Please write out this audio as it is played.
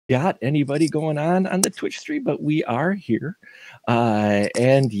got anybody going on the Twitch stream, but we are here.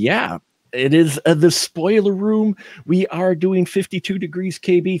 And yeah, it is the spoiler room. We are doing 52 degrees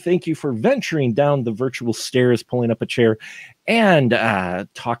KB. Thank you for venturing down the virtual stairs, pulling up a chair, and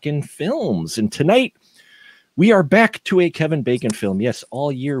talking films. And tonight, we are back to a Kevin Bacon film. Yes,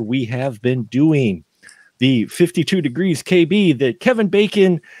 all year we have been doing the 52 degrees KB, the Kevin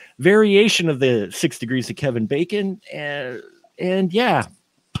Bacon variation of the 6 degrees of Kevin Bacon. And yeah,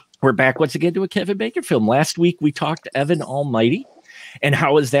 we're back once again to a Kevin Bacon film. Last week, we talked Evan Almighty. And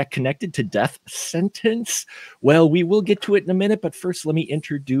how is that connected to Death Sentence? Well, we will get to it in a minute, but first let me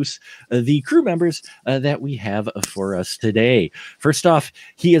introduce the crew members that we have for us today. First off,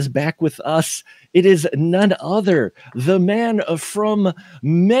 he is back with us. It is none other, the man from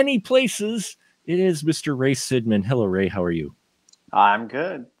many places. It is Mr. Ray Sidman. Hello, Ray. How are you? I'm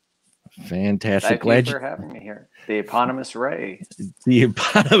good. Fantastic. Thank you for having me here. The eponymous Ray. The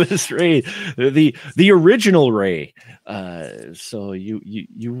eponymous Ray. The original Ray. So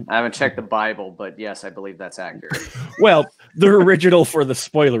you I haven't checked the Bible, but yes, I believe that's accurate. Well, the original for the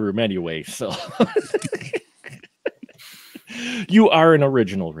spoiler room anyway. So you are an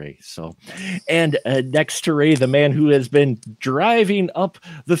original, Ray. So, and next to Ray, the man who has been driving up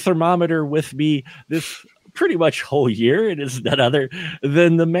the thermometer with me this pretty much whole year, it is none other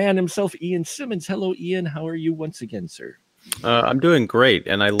than the man himself, Ian Simmons. Hello, Ian. How are you once again, sir? I'm doing great,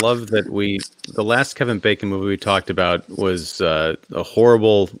 and I love that the last Kevin Bacon movie we talked about was a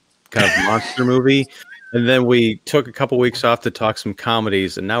horrible kind of monster movie, and then we took a couple weeks off to talk some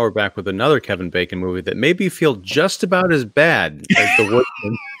comedies, and now we're back with another Kevin Bacon movie that made me feel just about as bad as The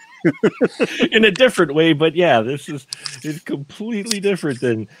Woodsman. In a different way, but yeah, this is completely different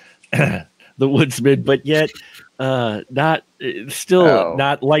than The Woodsman, but yet not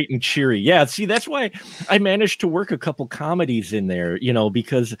light and cheery. Yeah, see, that's why I managed to work a couple comedies in there,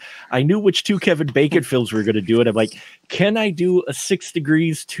 because I knew which two Kevin Bacon films we were going to do it. I'm like, can I do a 6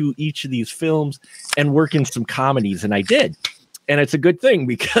 degrees to each of these films and work in some comedies? And I did. And it's a good thing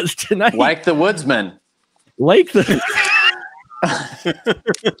because tonight, like The Woodsman,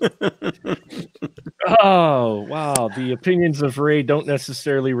 Oh, wow. The opinions of Ray don't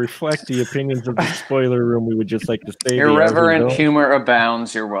necessarily reflect the opinions of the spoiler room. We would just like to say irreverent humor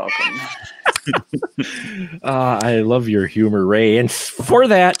abounds. You're welcome. I love your humor, Ray. And for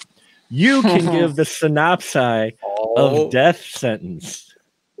that, you can give the synopsis of Death Sentence.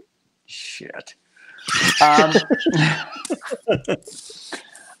 Shit.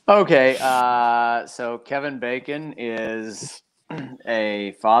 Okay, so Kevin Bacon is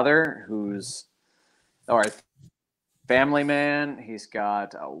a father or a family man. He's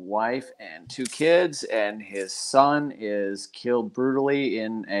got a wife and 2 kids, and his son is killed brutally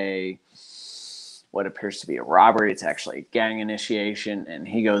in what appears to be a robbery. It's actually a gang initiation, and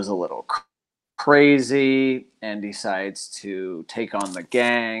he goes a little crazy and decides to take on the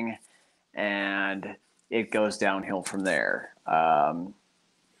gang, and it goes downhill from there.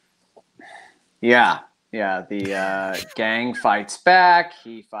 The gang fights back.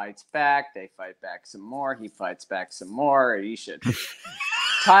 He fights back. They fight back some more. He fights back some more.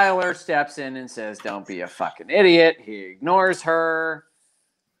 Tyler steps in and says, "Don't be a fucking idiot." He ignores her.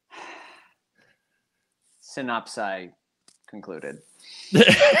 Synopsis concluded.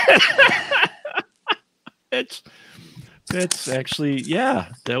 That's actually, yeah,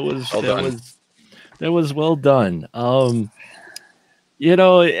 that was well done.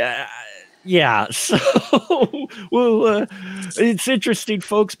 Yeah, so well, it's interesting,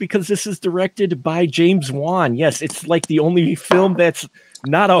 folks, because this is directed by James Wan. Yes, it's like the only film that's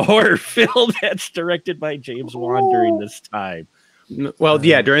not a horror film that's directed by James Wan during this time. Well,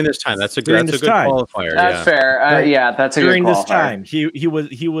 yeah, during this time, that's a good qualifier. That's fair. That's a during good qualifier. This time,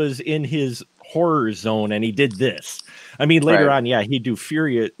 he was in his horror zone, and he did this. I mean, later on, yeah, he'd do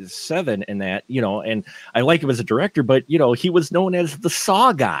Fury 7 and that, and I like him as a director, but he was known as the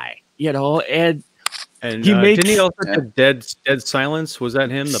Saw guy. And he made. Didn't he also do Dead Silence? Was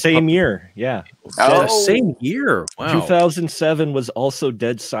that him? Same year, yeah. Same year. Wow. 2007 was also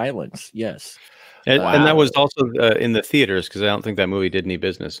Dead Silence. Yes, and that was also in the theaters because I don't think that movie did any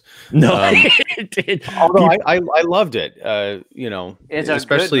business. No, it did. Although I loved it. It's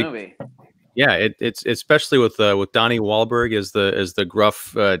especially a good movie. Yeah, it's especially with Donnie Wahlberg as the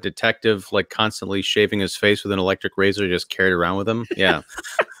gruff detective, like constantly shaving his face with an electric razor, just carried around with him. Yeah.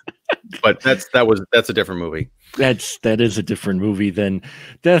 But that's a different movie. That is a different movie than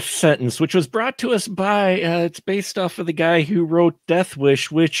Death Sentence, which was brought to us by it's based off of the guy who wrote Death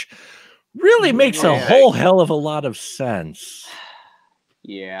Wish, which really makes a whole hell of a lot of sense.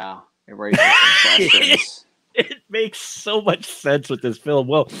 Yeah, it raises some questions. It makes so much sense with this film.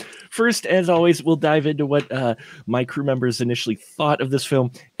 Well, first, as always, we'll dive into what my crew members initially thought of this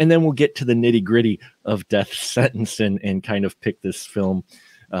film, and then we'll get to the nitty gritty of Death Sentence and kind of pick this film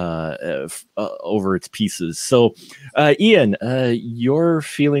over its pieces. So, Ian, your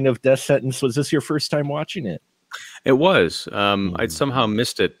feeling of Death Sentence, was this your first time watching it? It was. I'd somehow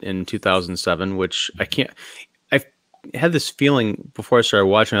missed it in 2007, which I can't. I had this feeling before I started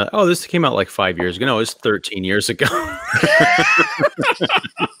watching it. Oh, this came out like 5 years ago. No, it was 13 years ago. I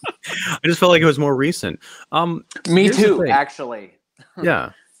just felt like it was more recent. Me too, actually.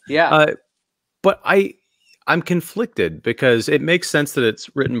 Yeah. Yeah. But I'm conflicted because it makes sense that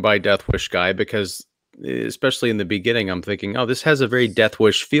it's written by Death Wish guy, because especially in the beginning, I'm thinking, oh, this has a very Death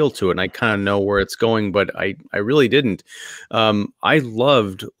Wish feel to it, and I kind of know where it's going, but I really didn't. I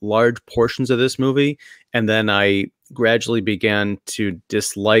loved large portions of this movie, and then I gradually began to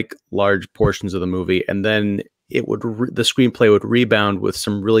dislike large portions of the movie, and then it would the screenplay would rebound with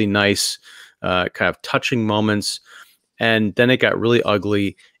some really nice kind of touching moments, and then it got really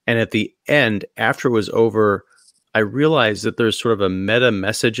ugly. And at the end, after it was over, I realized that there's sort of a meta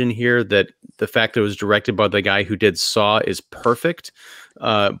message in here, that the fact that it was directed by the guy who did Saw is perfect,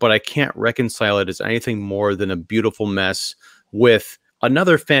 but I can't reconcile it as anything more than a beautiful mess with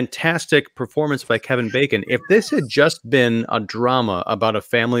another fantastic performance by Kevin Bacon. If this had just been a drama about a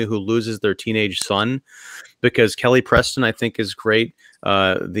family who loses their teenage son, because Kelly Preston, I think, is great.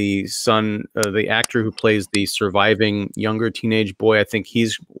 The son, the actor who plays the surviving younger teenage boy, I think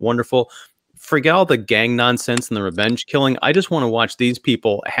he's wonderful. Forget all the gang nonsense and the revenge killing. I just want to watch these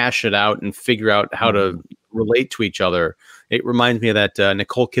people hash it out and figure out how to relate to each other. It reminds me of that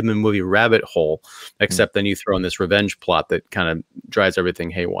Nicole Kidman movie Rabbit Hole, except then you throw in this revenge plot that kind of drives everything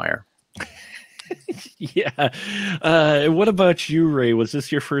haywire. Yeah. What about you, Ray? Was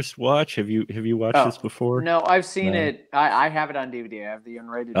this your first watch? Have you watched this before? No, I've seen it. I have it on DVD. I have the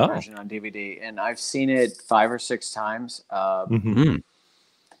unrated version on DVD, and I've seen it 5 or 6 times.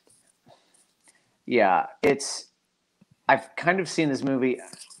 Yeah, I've kind of seen this movie,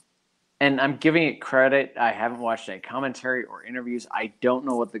 and I'm giving it credit. I haven't watched any commentary or interviews. I don't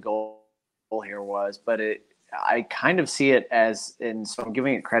know what the goal here was, but I kind of see it as, and so I'm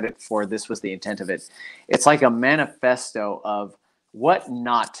giving it credit for this was the intent of it. It's like a manifesto of what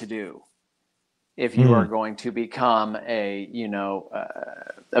not to do if you are going to become a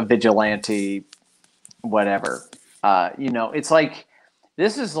vigilante, whatever. It's like,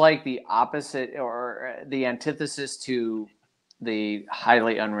 this is like the opposite or the antithesis to the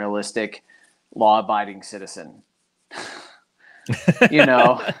highly unrealistic law-abiding citizen.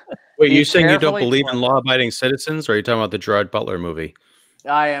 Wait, you saying you don't believe in law-abiding citizens, or are you talking about the Gerard Butler movie?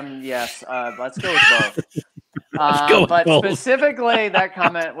 I am, yes. Let's go with both. But specifically, that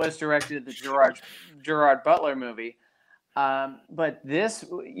comment was directed at the Gerard Butler movie. But this,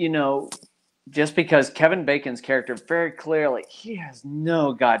 just because Kevin Bacon's character very clearly, he has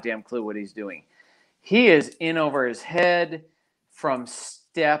no goddamn clue what he's doing. He is in over his head from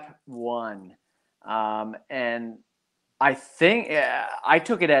step one. And I think I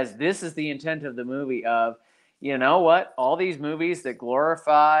took it as this is the intent of the movie of, you know what, all these movies that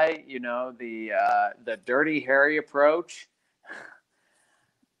glorify, the Dirty Harry approach,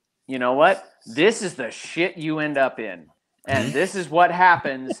 you know what? This is the shit you end up in. And this is what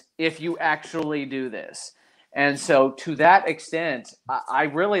happens if you actually do this. And so to that extent, I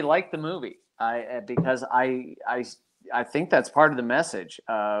really like the movie because I think that's part of the message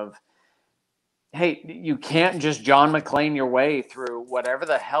of, hey, you can't just John McClane your way through whatever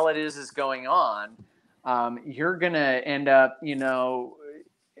the hell it is going on. You're going to end up, you're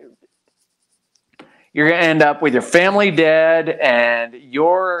going to end up with your family dead, and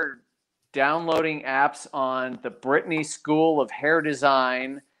you're downloading apps on the Britney School of Hair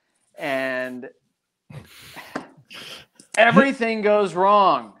Design, and everything goes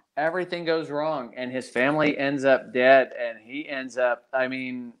wrong. Everything goes wrong, and his family ends up dead, and he ends up,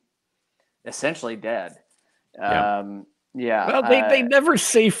 essentially dead. Well, they never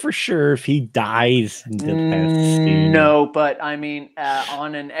say for sure if he dies in the past scene. No, but on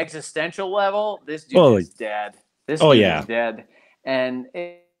an existential level, this dude is dead. This dude is dead, and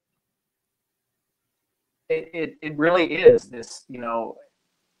it really is this.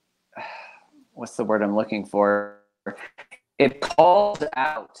 What's the word I'm looking for? It calls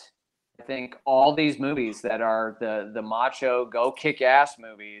out, I think, all these movies that are the macho go kick ass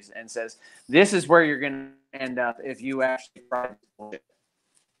movies, and says this is where you're going to end up if you actually try to.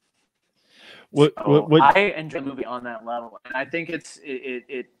 I enjoy the movie on that level, and I think it's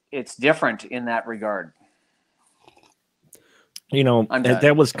different in that regard.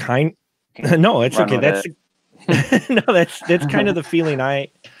 That was kind. No, it's okay. No, that's kind of the feeling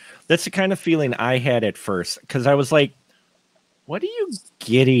that's the kind of feeling I had at first, because I was like, what are you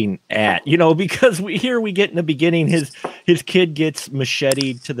getting at? You know, because we get in the beginning, his kid gets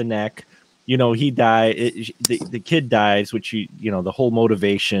macheted to the neck. You know, he the kid dies, which the whole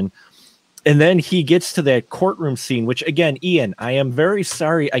motivation. And then he gets to that courtroom scene, which again, Ian, I am very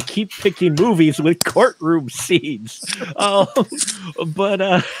sorry. I keep picking movies with courtroom scenes. But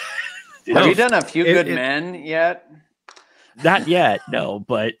have you done A Few Good Men yet? Not yet, no,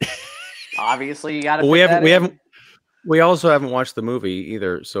 but obviously you got to. We also haven't watched the movie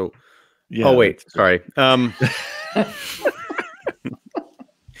either. So, yeah, oh wait, sorry. We'll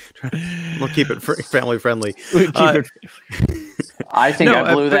keep it family friendly. I think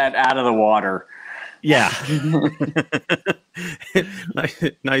I blew that out of the water. Yeah.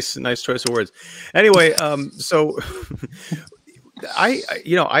 nice choice of words. Anyway, so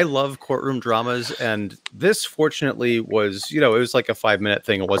I love courtroom dramas, and this fortunately was, it was like a 5-minute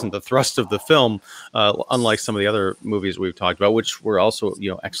thing. It wasn't the thrust of the film, unlike some of the other movies we've talked about, which were also,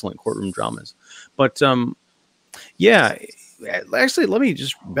 excellent courtroom dramas. But yeah, actually, let me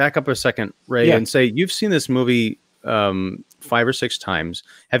just back up a second, Ray, and say you've seen this movie 5 or 6 times.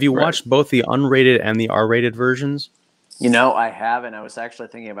 Have you watched both the unrated and the R-rated versions? I haven't. I was actually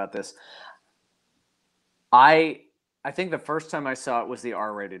thinking about this. I think the first time I saw it was the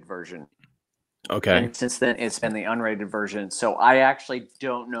R-rated version. Okay. And since then, it's been the unrated version. So I actually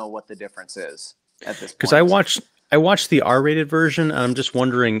don't know what the difference is at this point. Because I watched the R-rated version, and I'm just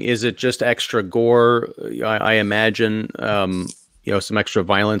wondering, is it just extra gore? I imagine, some extra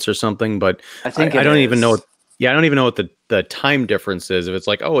violence or something. But I don't even know. Yeah, I don't even know what the time difference is. If it's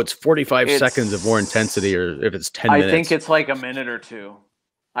like, it's 45 seconds of more intensity, or if it's 10 minutes. I think it's like a minute or two.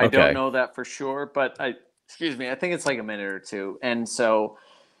 I don't know that for sure, but I think it's like a minute or two. And so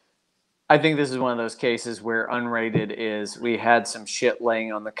I think this is one of those cases where unrated is we had some shit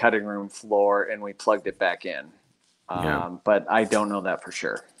laying on the cutting room floor and we plugged it back in. But I don't know that for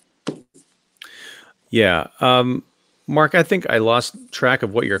sure. Yeah. Mark, I think I lost track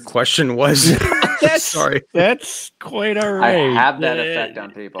of what your question was. Sorry. That's quite all right. I have that effect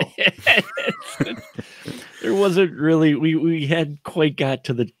on people. There wasn't really, we hadn't quite got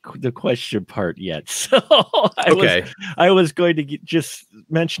to the question part yet. So I was going to just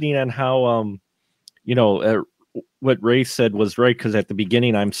mentioning on how, what Ray said was right. Cause at the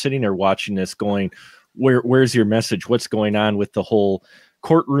beginning, I'm sitting there watching this going, where's your message? What's going on with the whole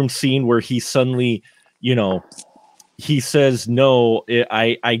courtroom scene where he suddenly, he says, no,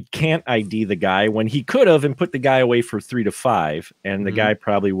 I can't ID the guy, when he could have and put the guy away for 3 to 5. And the guy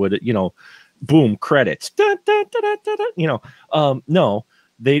probably would, boom, credits. Da, da, da, da, da, da, no,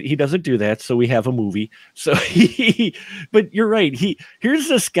 he doesn't do that. So we have a movie. So but you're right. Here's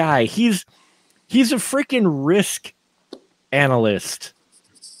this guy. He's a freaking risk analyst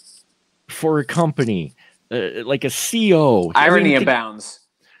for a company, like a CO. Irony abounds.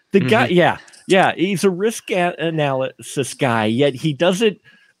 The guy, yeah, he's a risk analysis guy, yet he doesn't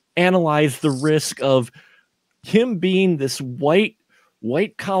analyze the risk of him being this white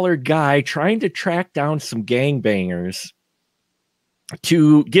collar guy trying to track down some gangbangers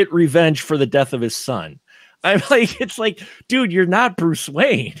to get revenge for the death of his son. I'm like, it's like, dude, you're not Bruce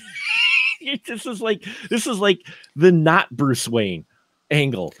Wayne. This is like the not Bruce Wayne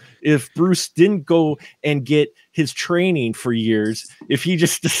angle. If Bruce didn't go and get his training for years, if he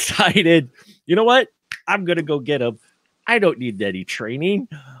just decided, you know what, I'm gonna go get him, I don't need any training.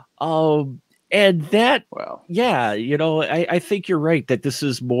 And that, I think you're right that this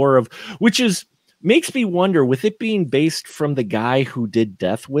is more of, which makes me wonder, with it being based from the guy who did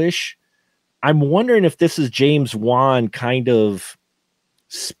Death Wish, I'm wondering if this is James Wan kind of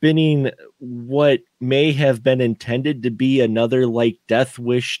spinning what may have been intended to be another like Death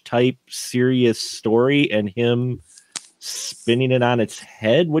Wish type serious story and him spinning it on its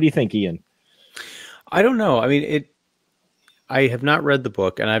head. What do you think, Ian? I don't know. I mean, I have not read the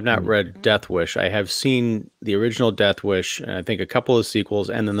book, and I've not read Death Wish. I have seen the original Death Wish, and I think a couple of sequels,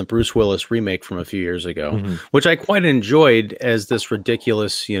 and then the Bruce Willis remake from a few years ago, which I quite enjoyed as this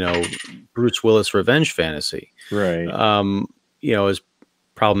ridiculous, Bruce Willis revenge fantasy. Right. As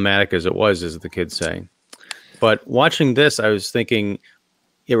problematic as it was, as the kids say. But watching this, I was thinking,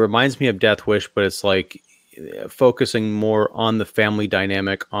 it reminds me of Death Wish, but it's like focusing more on the family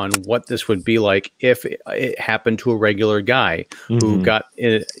dynamic, on what this would be like if it happened to a regular guy who got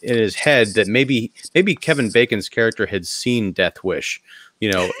in his head that maybe Kevin Bacon's character had seen Death Wish,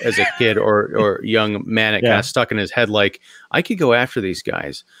 as a kid or young man. It kind of stuck in his head, like, I could go after these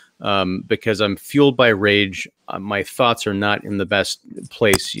guys. because I'm fueled by rage. My thoughts are not in the best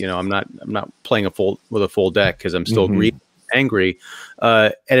place. You know, I'm not playing with a full deck because I'm still angry,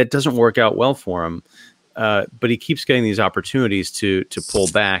 and it doesn't work out well for him. But he keeps getting these opportunities to pull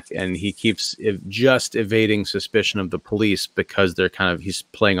back, and he keeps just evading suspicion of the police because he's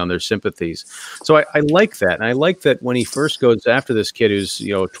playing on their sympathies. So I like that, and I like that when he first goes after this kid who's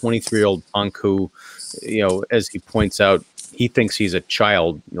 23-year-old punk who, as he points out, he thinks he's a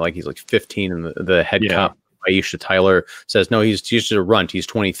child, like he's like 15, and the head cop Aisha Tyler says no, he's just a runt. He's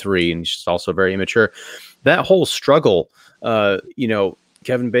 23, and he's also very immature. That whole struggle,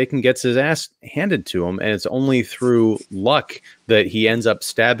 Kevin Bacon gets his ass handed to him, and it's only through luck that he ends up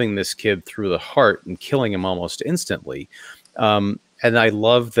stabbing this kid through the heart and killing him almost instantly. And I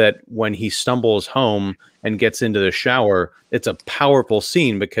love that when he stumbles home and gets into the shower, it's a powerful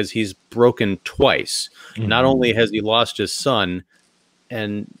scene because he's broken twice. Not only has he lost his son,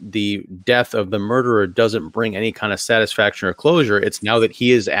 and the death of the murderer doesn't bring any kind of satisfaction or closure. It's now that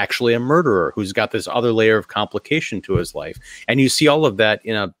he is actually a murderer who's got this other layer of complication to his life. And you see all of that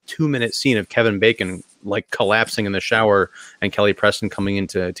in a 2-minute scene of Kevin Bacon like collapsing in the shower and Kelly Preston coming in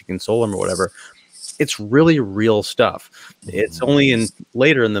to console him or whatever. It's really real stuff. It's only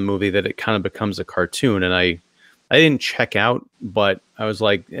later in the movie that it kind of becomes a cartoon. And I didn't check out, but I was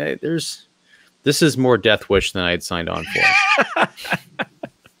like, hey, this is more Death Wish than I had signed on for.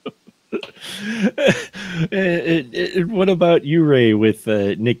 What about you, Ray, with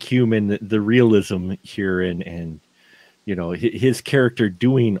Nick Human, the realism here and his character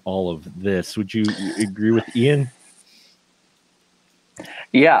doing all of this? Would you agree with Ian?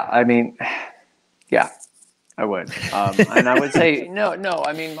 Yeah, I mean, yeah, I would. And I would say, no,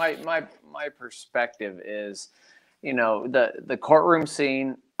 I mean, my perspective is, the courtroom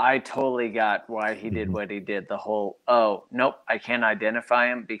scene, I totally got why he did what he did. The whole, oh, nope, I can't identify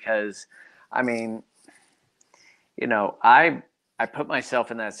him because, I mean, I put myself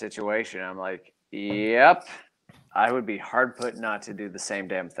in that situation. I'm like, yep, I would be hard put not to do the same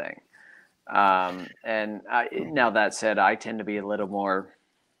damn thing. And now that said, I tend to be a little more,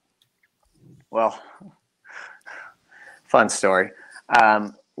 well, fun story.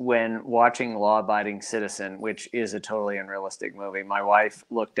 When watching Law Abiding Citizen, which is a totally unrealistic movie, my wife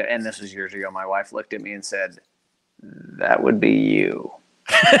looked at, and this was years ago, my wife looked at me and said, that would be you.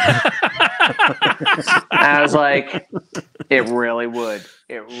 I was like, it really would.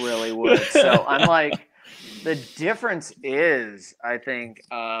 It really would. So I'm like, the difference is, I think,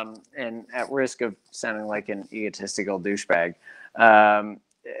 and at risk of sounding like an egotistical douchebag,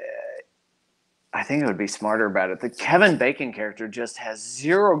 I think it would be smarter about it. The Kevin Bacon character just has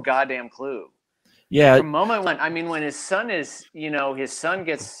zero goddamn clue. Yeah. From moment when his son is, his son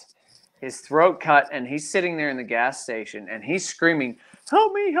gets his throat cut and he's sitting there in the gas station and he's screaming,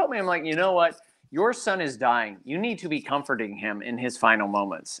 help me, help me. I'm like, you know what? Your son is dying. You need to be comforting him in his final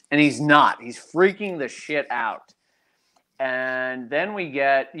moments. And he's not. He's freaking the shit out. And then we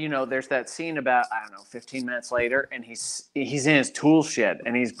get, there's that scene about, 15 minutes later, and he's in his tool shed,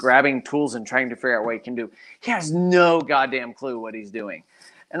 and he's grabbing tools and trying to figure out what he can do. He has no goddamn clue what he's doing.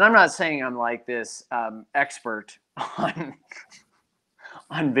 And I'm not saying I'm like this expert on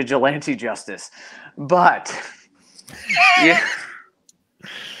vigilante justice, but yeah,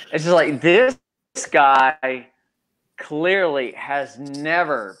 it's just like this guy clearly has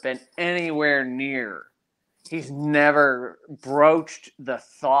never been anywhere near. He's never broached the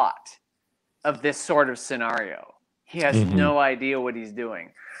thought of this sort of scenario. He has no idea what he's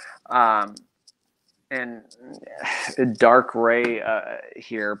doing. And Dark Ray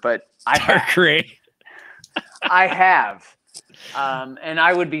here, but Ray. I have. And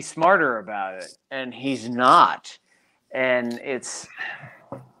I would be smarter about it. And he's not. And it's...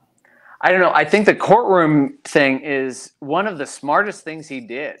 I don't know. I think the courtroom thing is one of the smartest things he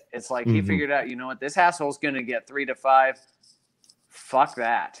did. It's like he figured out, you know what, this asshole's going to get 3 to 5. Fuck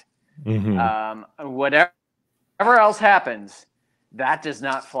that. Whatever else happens, that does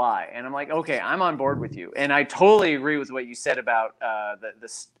not fly. And I'm like, okay, I'm on board with you. And I totally agree with what you said about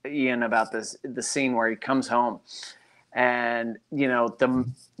Ian, about the scene where he comes home. And,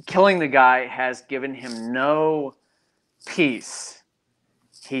 the killing the guy has given him no peace.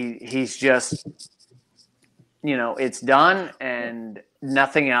 He's just, it's done and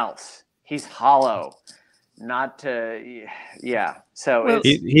nothing else. He's hollow, not to, yeah. So would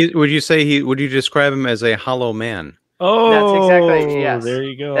you describe him as a hollow man? Oh, that's exactly, yes. There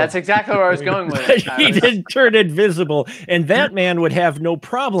you go. That's exactly where I was going with it. He didn't turn invisible, and that man would have no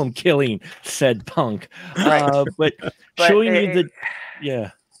problem killing said punk. Right. But showing you that,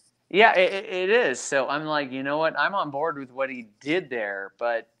 yeah. Yeah, it is. So I'm like, you know what? I'm on board with what he did there,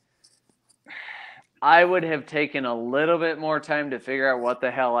 but I would have taken a little bit more time to figure out what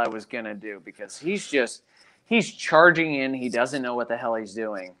the hell I was going to do, because he's charging in. He doesn't know what the hell he's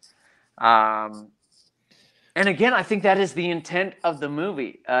doing. And again, I think that is the intent of the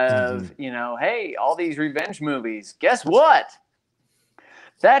movie of, hey, all these revenge movies, guess what?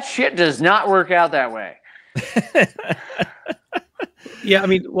 That shit does not work out that way. Yeah, I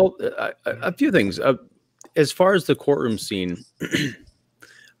mean, well, a few things. As far as the courtroom scene,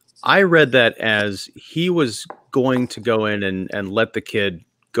 I read that as he was going to go in and let the kid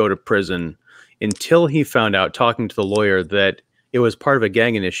go to prison until he found out, talking to the lawyer, that it was part of a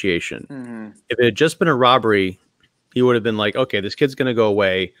gang initiation. Mm-hmm. If it had just been a robbery, he would have been like, okay, this kid's going to go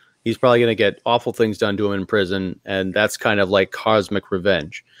away. He's probably going to get awful things done to him in prison. And that's kind of like cosmic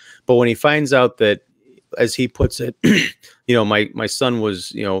revenge. But when he finds out that, as he puts it, my son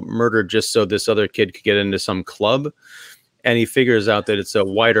was, murdered just so this other kid could get into some club. And he figures out that it's a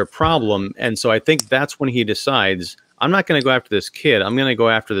wider problem. And so I think that's when he decides, I'm not going to go after this kid. I'm going to go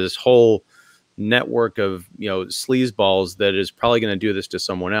after this whole network of, sleazeballs that is probably going to do this to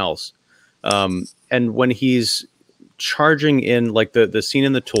someone else. And when he's charging in, like the scene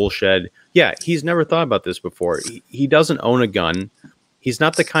in the tool shed, yeah, he's never thought about this before. He doesn't own a gun. He's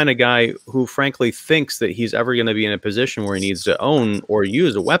not the kind of guy who frankly thinks that he's ever going to be in a position where he needs to own or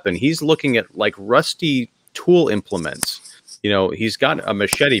use a weapon. He's looking at like rusty tool implements. He's got a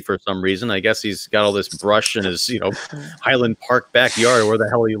machete for some reason. I guess he's got all this brush in his, Highland Park backyard, or where the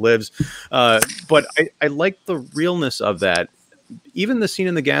hell he lives. But I like the realness of that. Even the scene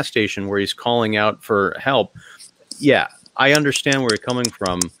in the gas station where he's calling out for help. Yeah, I understand where you're coming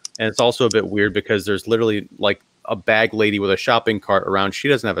from. And it's also a bit weird because there's literally like a bag lady with a shopping cart around. She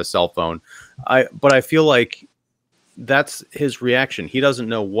doesn't have a cell phone. But I feel like that's his reaction. He doesn't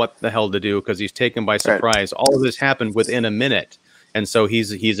know what the hell to do because he's taken by surprise. Right. All of this happened within a minute. And so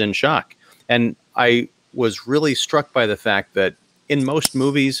he's in shock. And I was really struck by the fact that in most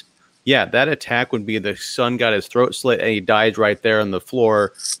movies, yeah, that attack would be the son got his throat slit and he died right there on the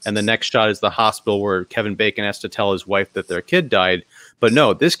floor. And the next shot is the hospital where Kevin Bacon has to tell his wife that their kid died. But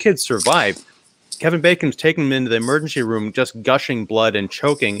no, this kid survived. Kevin Bacon's taking him into the emergency room, just gushing blood and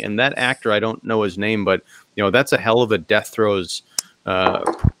choking. And that actor, I don't know his name, but that's a hell of a death throes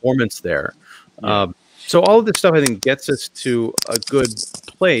performance there. Yeah. So all of this stuff, I think, gets us to a good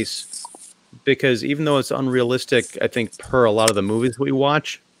place, because even though it's unrealistic, I think, per a lot of the movies we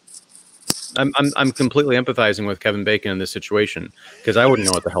watch, I'm completely empathizing with Kevin Bacon in this situation, because I wouldn't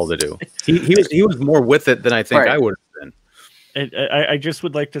know what the hell to do. He was more with it than I think I would have been. And I just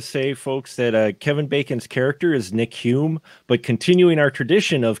would like to say, folks, that Kevin Bacon's character is Nick Hume, but continuing our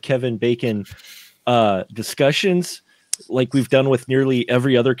tradition of Kevin Bacon discussions, like we've done with nearly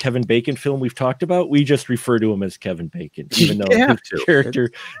every other Kevin Bacon film we've talked about, we just refer to him as Kevin Bacon, even though his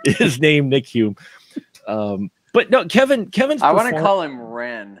character is named Nick Hume. But no, Kevin's. I want to call him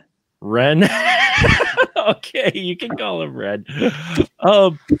Ren. Ren. Okay, you can call him Ren.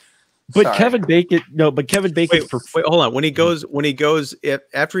 But sorry. Kevin Bacon, no, but Kevin Bacon. Wait, hold on. When he goes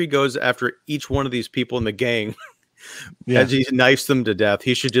after each one of these people in the gang, as he knifes them to death,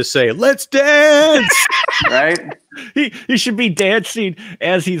 he should just say, "Let's dance!" Right? He should be dancing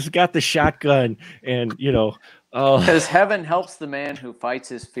as he's got the shotgun, and because heaven helps the man who fights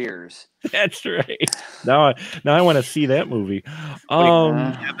his fears. That's right. Now I want to see that movie.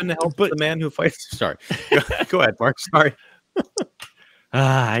 Heaven helps the man who fights. Sorry, go ahead, Mark. Sorry.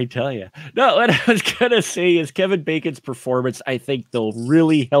 I tell you. No, what I was going to say is Kevin Bacon's performance, I think, though,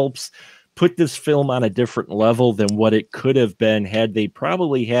 really helps put this film on a different level than what it could have been had they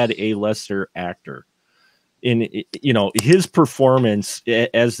probably had a lesser actor. In his performance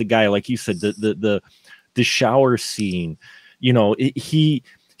as the guy, like you said, the shower scene,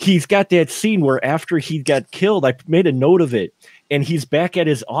 he's got that scene where after he got killed, I made a note of it, and he's back at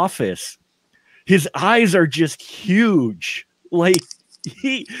his office. His eyes are just huge. Like,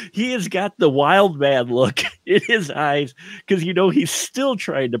 he has got the wild man look in his eyes, because he's still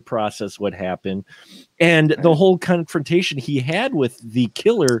trying to process what happened, and the whole confrontation he had with the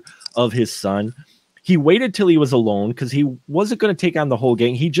killer of his son. He waited till he was alone because he wasn't going to take on the whole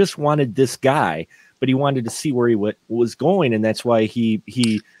gang. He just wanted this guy, but he wanted to see where he was going, and that's why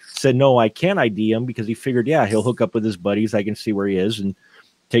he said, "No, I can't ID him," because he figured, yeah, he'll hook up with his buddies. I can see where he is and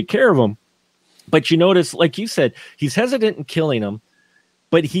take care of him. But you notice, like you said, he's hesitant in killing him.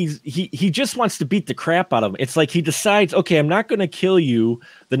 But he just wants to beat the crap out of him. It's like he decides, okay, I'm not going to kill you.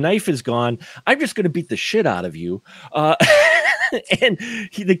 The knife is gone. I'm just going to beat the shit out of you. And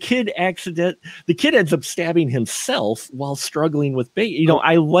the kid ends up stabbing himself while struggling with bait.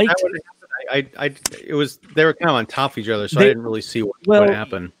 I liked. It was they were kind of on top of each other, so I didn't really see what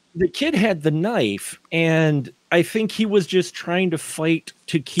happened. the kid had the knife, and I think he was just trying to fight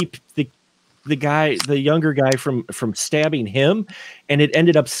to keep the younger guy from stabbing him, and it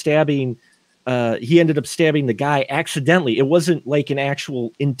ended up stabbing. He ended up stabbing the guy accidentally. It wasn't like an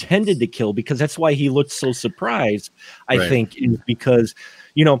actual intended to kill, because that's why he looked so surprised. I think is because,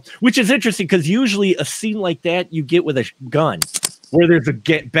 which is interesting, because usually a scene like that you get with a gun, where there's a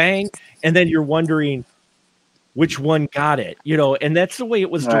bang, and then you're wondering which one got it, and that's the way it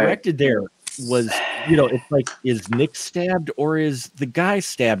was directed. There was, it's like, is Nick stabbed or is the guy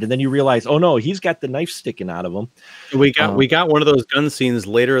stabbed? And then you realize, oh no, he's got the knife sticking out of him. We got one of those gun scenes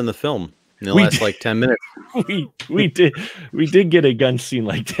later in the film. In the last like 10 minutes. we did get a gun scene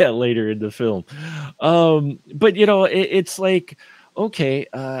like that later in the film. But it's like, okay,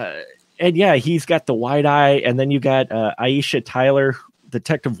 and yeah, he's got the wide eye, and then you got Aisha Tyler,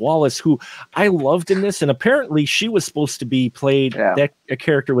 Detective Wallace, who I loved in this, and apparently she was supposed to be played, that a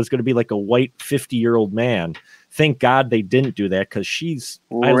character was going to be like a white 50-year-old man. Thank God they didn't do that, because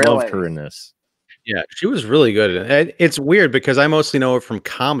I loved her in this. Yeah, she was really good. It's weird because I mostly know her from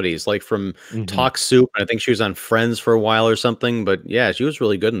comedies, like from Talk Soup. I think she was on Friends for a while or something, but yeah, she was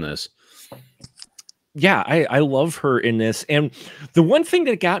really good in this. Yeah, I love her in this. And the one thing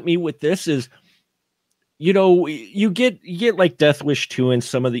that got me with this is, you get like Death Wish 2 and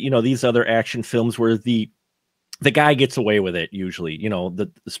some of the, these other action films where the guy gets away with it usually,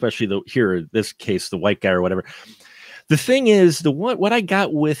 especially this case, the white guy or whatever. The thing is, what I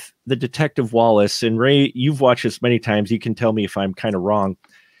got with the Detective Wallace, and Ray, you've watched this many times, you can tell me if I'm kind of wrong.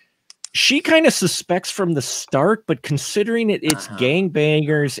 She kind of suspects from the start, but considering it's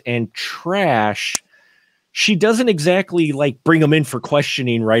gangbangers and trash, she doesn't exactly like bring them in for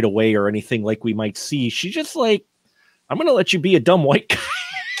questioning right away or anything like we might see. She's just like, I'm going to let you be a dumb white guy.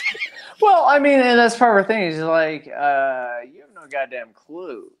 Well, I mean, and that's part of her thing. She's like, you have no goddamn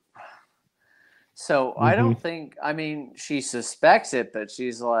clue. So I don't think, she suspects it, but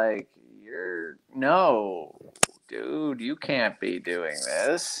she's like, no, dude, you can't be doing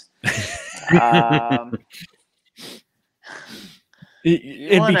this.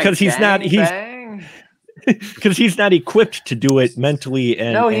 Because he's not equipped to do it mentally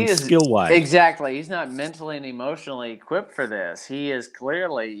and skill-wise. Exactly. He's not mentally and emotionally equipped for this. He is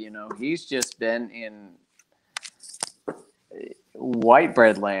clearly, he's just been in white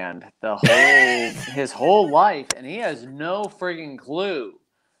bread land his whole life, and he has no friggin' clue.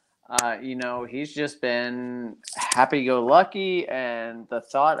 He's just been happy-go-lucky, and the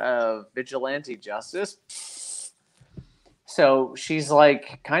thought of vigilante justice. So she's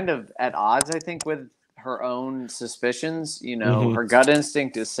like kind of at odds, I think, with her own suspicions. Her gut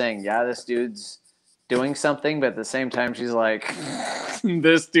instinct is saying, yeah, this dude's doing something, but at the same time she's like,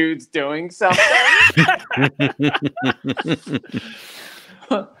 this dude's doing something.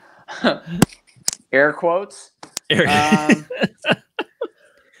 Air quotes.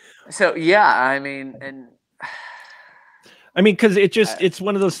 So yeah, because it's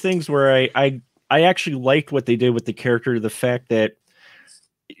one of those things where I actually liked what they did with the character, the fact that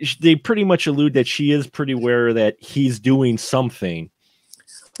they pretty much allude that she is pretty aware that he's doing something,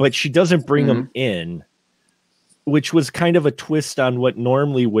 but she doesn't bring him in, which was kind of a twist on what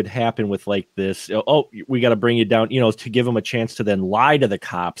normally would happen with like this. Oh, we got to bring you down, to give him a chance to then lie to the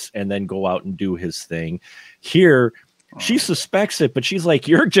cops and then go out and do his thing. Here, she suspects it, but she's like,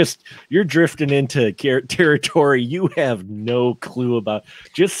 you're drifting into territory you have no clue about.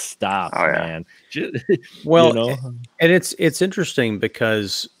 Just stop, man. And it's interesting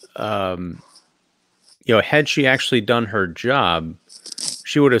because, had she actually done her job,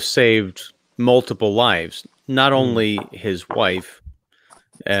 she would have saved multiple lives, not only his wife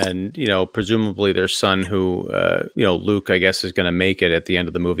and, presumably their son who, Luke, I guess, is going to make it at the end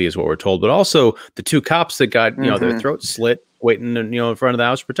of the movie is what we're told, but also the two cops that got, their throats slit waiting, in front of the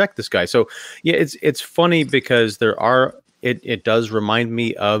house to protect this guy. So yeah, it's funny because it does remind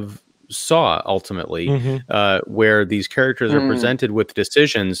me of Saw ultimately, where these characters are presented with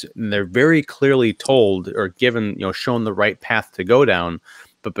decisions and they're very clearly told or given, shown the right path to go down,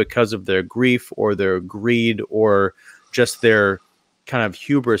 but because of their grief or their greed or just their kind of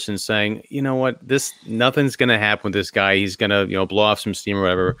hubris in saying, nothing's going to happen with this guy. He's going to, blow off some steam or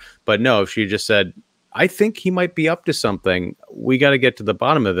whatever. But no, if she just said, I think he might be up to something, we got to get to the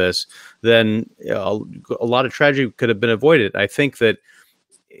bottom of this, then a lot of tragedy could have been avoided. I think that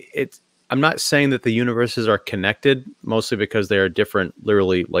I'm not saying that the universes are connected, mostly because they are different,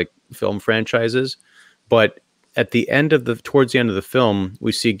 literally like film franchises. But at the end towards the end of the film,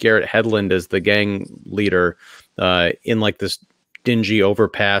 we see Garrett Hedlund as the gang leader in like this dingy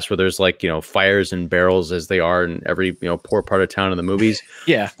overpass where there's like, fires and barrels as they are in every, poor part of town in the movies.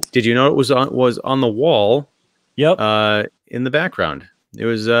 Yeah. Did you know it was on the wall? Yep. In the background, it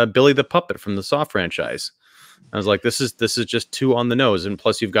was Billy the Puppet from the Saw franchise. I was like, this is just too on the nose. And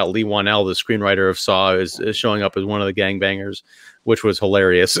plus, you've got Lee Wanell, the screenwriter of Saw, is showing up as one of the gangbangers, which was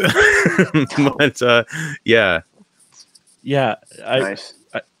hilarious. But yeah. Nice.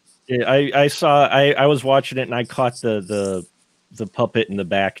 I saw. I was watching it and I caught the puppet in the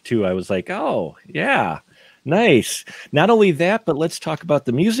back too. I was like, oh yeah, nice. Not only that, but let's talk about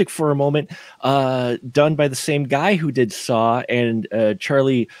the music for a moment. Done by the same guy who did Saw and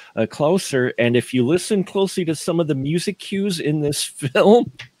Charlie Clouser. And if you listen closely to some of the music cues in this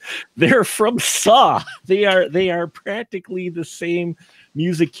film, they're from Saw. They are practically the same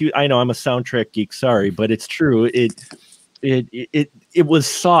music cue. I know I'm a soundtrack geek, sorry, but it's true. It was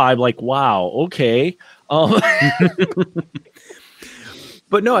Saw. I'm like, wow, okay.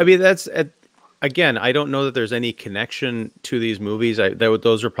 But no, I mean, that's again, I don't know that there's any connection to these movies.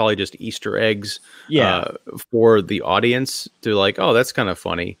 Those are probably just Easter eggs, for the audience to like, oh, that's kind of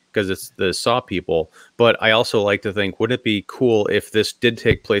funny because it's the Saw people. But I also like to think, wouldn't it be cool if this did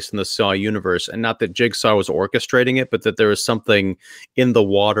take place in the Saw universe, and not that Jigsaw was orchestrating it, but that there was something in the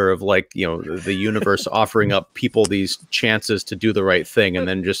water of like, the universe offering up people these chances to do the right thing and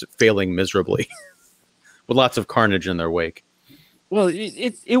then just failing miserably with lots of carnage in their wake. Well,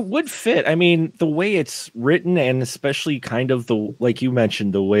 it would fit. I mean, the way it's written, and especially kind of like you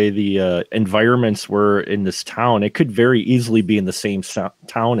mentioned, the way the environments were in this town, it could very easily be in the same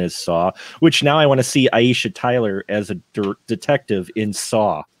town as Saw. Which now I want to see Aisha Tyler as a detective in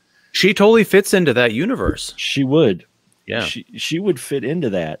Saw. She totally fits into that universe. She would. Yeah, she would fit into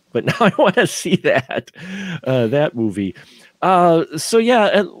that. But now I want to see that movie. So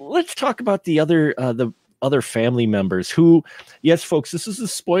yeah, let's talk about the other family members who, yes, folks, this is a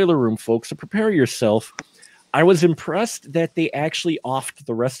spoiler room, folks, so prepare yourself. I was impressed that they actually offed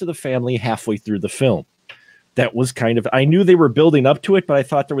the rest of the family halfway through the film. That was kind of, I knew they were building up to it, but I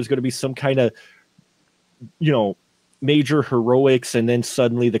thought there was going to be some kind of, major heroics, and then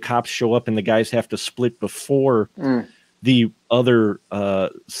suddenly the cops show up and the guys have to split before the other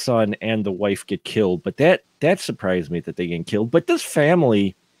son and the wife get killed. But that surprised me that they get killed. But this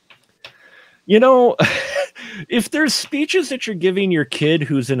family, if there's speeches that you're giving your kid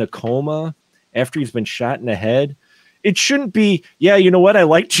who's in a coma after he's been shot in the head, it shouldn't be, yeah, you know what? I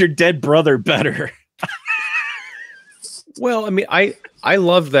liked your dead brother better. Well, I mean, I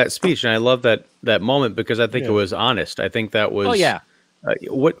love that speech and I love that moment because I think it was honest. I think that was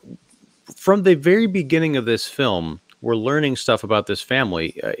what from the very beginning of this film, we're learning stuff about this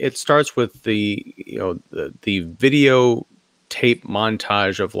family. It starts with the video tape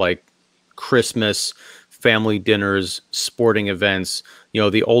montage of like Christmas, family dinners, sporting events.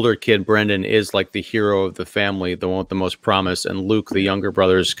 The older kid, Brendan, is like the hero of the family, the one with the most promise, and Luke, the younger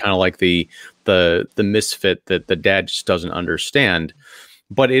brother, is kind of like the misfit that the dad just doesn't understand.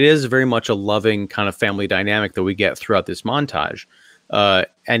 But it is very much a loving kind of family dynamic that we get throughout this montage.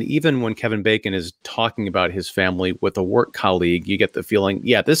 And even when Kevin Bacon is talking about his family with a work colleague, you get the feeling,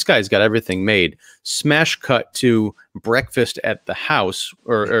 yeah, this guy's got everything made. Smash cut to breakfast at the house,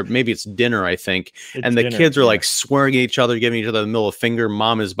 or maybe it's dinner, I think. And the kids are like swearing at each other, giving each other the middle finger.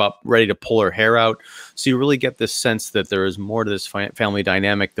 Mom is about ready to pull her hair out. So you really get this sense that there is more to this family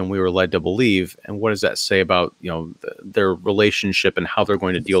dynamic than we were led to believe. And what does that say about, their relationship and how they're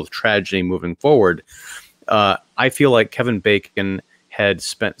going to deal with tragedy moving forward? I feel like Kevin Bacon had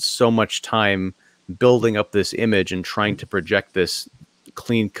spent so much time building up this image and trying to project this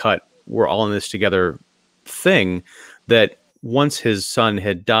clean cut, we're all in this together thing, that once his son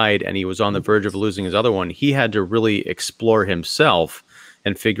had died and he was on the verge of losing his other one, he had to really explore himself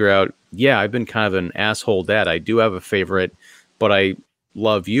and figure out, yeah, I've been kind of an asshole dad. I do have a favorite, but I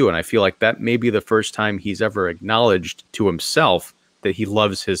love you. And I feel like that may be the first time he's ever acknowledged to himself that he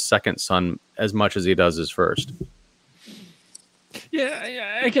loves his second son as much as he does his first.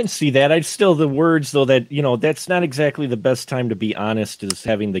 Yeah, I can see that. I'd still, the words though, that, that's not exactly the best time to be honest, is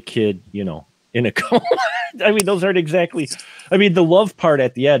having the kid, in a coma. I mean, those aren't exactly, the love part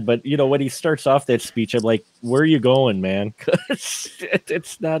at the end, but when he starts off that speech, I'm like, where are you going, man?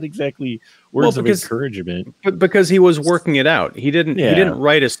 It's not exactly words of encouragement. But because he was working it out. He didn't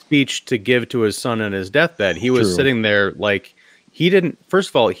write a speech to give to his son on his deathbed. He was sitting there like, first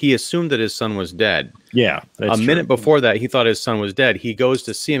of all, he assumed that his son was dead. Yeah. A minute before that, he thought his son was dead. He goes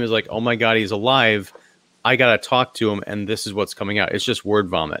to see him. He's like, oh my God, he's alive. I got to talk to him. And this is what's coming out. It's just word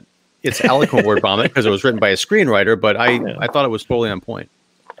vomit. It's eloquent word vomit because it was written by a screenwriter, but I thought it was totally on point.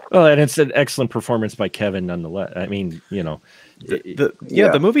 Well, and it's an excellent performance by Kevin, nonetheless. I mean, you know,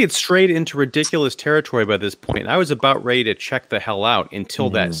 the movie had strayed into ridiculous territory by this point. I was about ready to check the hell out until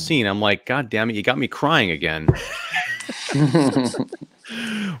that scene. I'm like, God damn it, you got me crying again.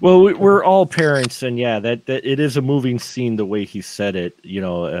 Well, we're all parents, and yeah, that it is a moving scene the way he said it, you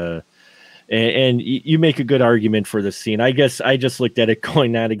know. And you make a good argument for the scene. I guess I just looked at it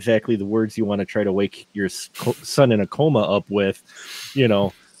going, not exactly the words you want to try to wake your son in a coma up with, you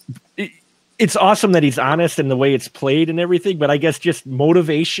know. It's awesome that he's honest and the way it's played and everything, but I guess just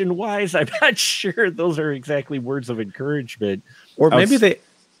motivation wise, I'm not sure those are exactly words of encouragement. Or maybe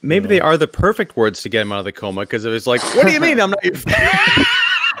they are the perfect words to get him out of the coma, because it was like, what do you mean I'm not your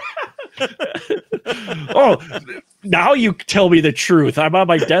Oh, now you tell me the truth. I'm on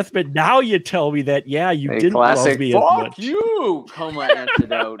my deathbed. Now you tell me that, yeah, you didn't love me as much. You coma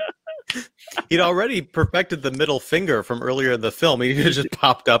antidote. He'd already perfected the middle finger from earlier in the film. He just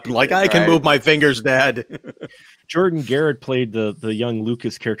popped up and like, I can move my fingers, Dad. Jordan Garrett played the young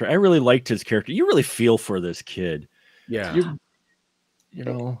Lucas character. I really liked his character. You really feel for this kid. Yeah. You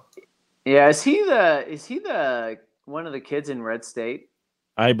know. Yeah, is he the one of the kids in Red State?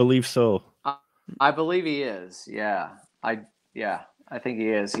 I believe so. I believe he is. Yeah. I think he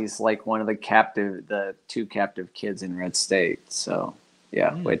is. He's like one of the two captive kids in Red State. So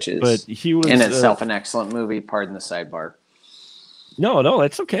yeah, which is but he was in itself an excellent movie. Pardon the sidebar. No,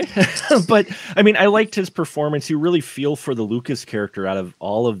 that's okay. But I mean, I liked his performance. You really feel for the Lucas character out of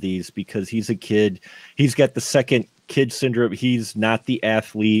all of these because he's a kid. He's got the second kid syndrome. He's not the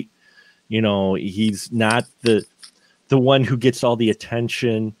athlete. You know, he's not the one who gets all the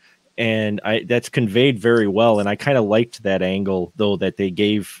attention. And that's conveyed very well. And I kind of liked that angle, though, that they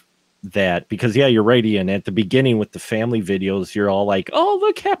gave that, because yeah, you're right, Ian. At the beginning with the family videos, you're all like, "Oh,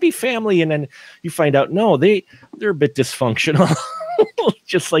 look, happy family," and then you find out no, they're a bit dysfunctional,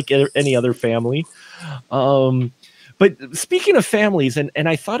 just like any other family. But speaking of families, and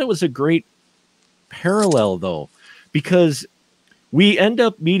I thought it was a great parallel though, because we end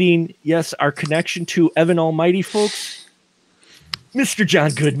up meeting, yes, our connection to Evan Almighty, folks, Mr.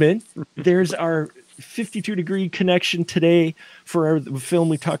 John Goodman. There's our 52-degree connection today for the film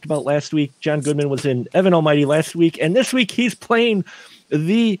we talked about last week. John Goodman was in Evan Almighty last week, and this week he's playing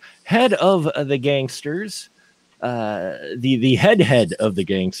the head of the gangsters, the head of the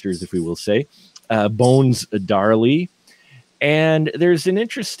gangsters, if we will say, Bones Darley. And there's an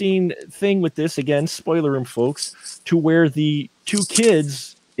interesting thing with this, again, spoiler room, folks, to where the two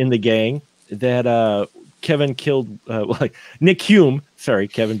kids in the gang that Kevin killed, Nick Hume, sorry,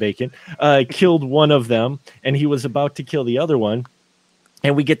 Kevin Bacon, killed one of them, and he was about to kill the other one.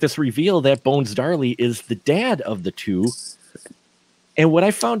 And we get this reveal that Bones Darley is the dad of the two. And what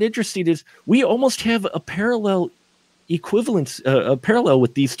I found interesting is we almost have a parallel equivalence, a parallel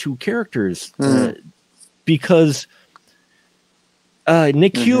with these two characters, because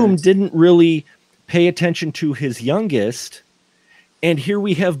Nick Hume didn't really pay attention to his youngest. And here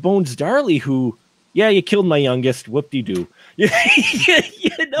we have Bones Darley, who, yeah, you killed my youngest. Whoop-de-doo. You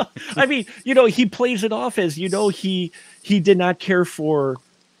know, I mean, you know, he plays it off as, you know, he did not care for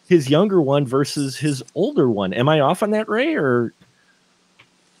his younger one versus his older one. Am I off on that, Ray? Or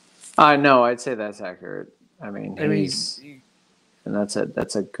no, I'd say that's accurate. And that's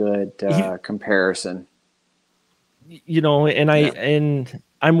a good comparison. You know, and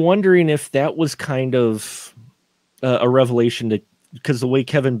I'm wondering if that was kind of a revelation to. Because the way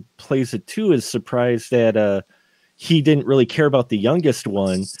Kevin plays it too is surprised that he didn't really care about the youngest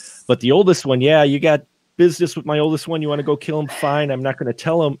one, but the oldest one, yeah, you got business with my oldest one. You want to go kill him? Fine. I'm not going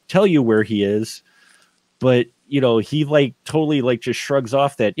to tell you where he is. But you know, he totally just shrugs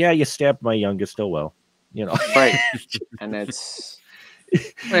off that. Yeah, you stabbed my youngest. Oh well, you know. Right. And it's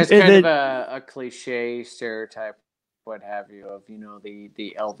kind of a cliche stereotype, what have you, of, you know,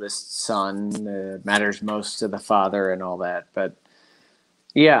 the eldest son matters most to the father and all that, but.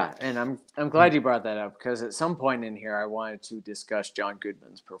 Yeah, and I'm glad you brought that up, because at some point in here I wanted to discuss John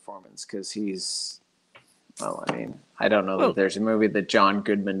Goodman's performance, because he's, well, I mean, I don't know that there's a movie that John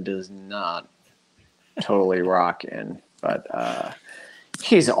Goodman does not totally rock in, but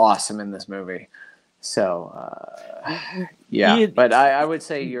he's awesome in this movie. So yeah, but I would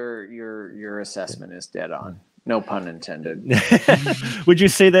say your assessment is dead on. No pun intended. Would you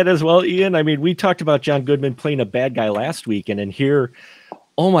say that as well, Ian? I mean, we talked about John Goodman playing a bad guy last week, and in here,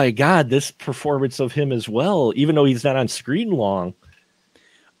 oh my God, this performance of him as well, even though he's not on screen long.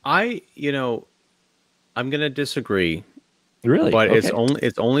 I'm going to disagree. Really? But okay.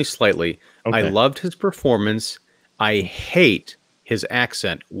 It's only slightly. Okay. I loved his performance. I hate his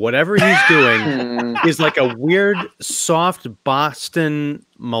accent. Whatever he's doing is like a weird, soft Boston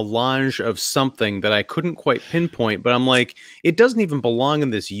melange of something that I couldn't quite pinpoint, but I'm like, it doesn't even belong in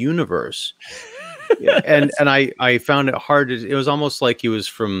this universe. and I found it hard. It was almost like he was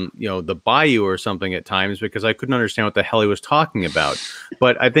from, you know, the Bayou or something at times, because I couldn't understand what the hell he was talking about.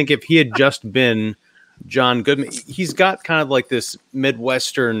 But I think if he had just been John Goodman, he's got kind of like this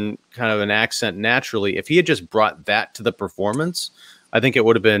Midwestern kind of an accent naturally. If he had just brought that to the performance, I think it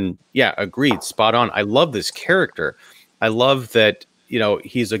would have been, yeah, agreed, spot on. I love this character. I love that, you know,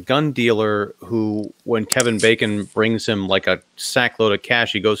 he's a gun dealer who, when Kevin Bacon brings him like a sackload of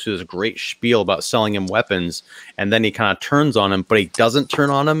cash, he goes through this great spiel about selling him weapons, and then he kind of turns on him, but he doesn't turn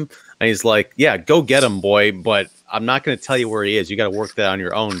on him. And he's like, yeah, go get him, boy, but I'm not going to tell you where he is. You got to work that on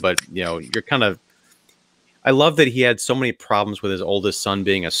your own. But, you know, you're kind of, I love that he had so many problems with his oldest son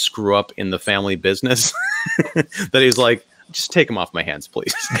being a screw up in the family business that he's like, just take him off my hands,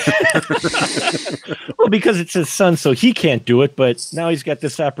 please. Well, because it's his son, so he can't do it. But now he's got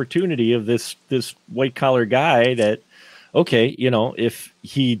this opportunity of this white collar guy that, okay, you know, if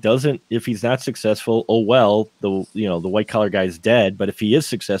he's not successful, oh well, the white collar guy's dead. But if he is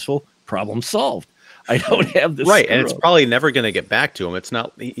successful, problem solved. I don't have this right, and it's probably never going to get back to him. It's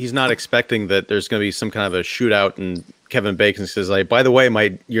not. He's not expecting that there's going to be some kind of a shootout, and Kevin Bacon says, like, by the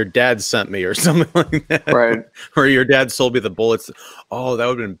way, your dad sent me, or something like that. Right. Or your dad sold me the bullets. Oh, that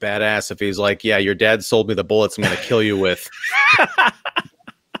would have been badass if he's like, yeah, your dad sold me the bullets I'm going to kill you with.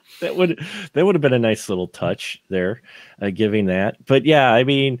 That would have been a nice little touch there, giving that. But yeah, I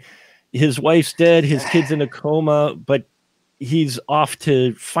mean, his wife's dead, his kid's in a coma, but he's off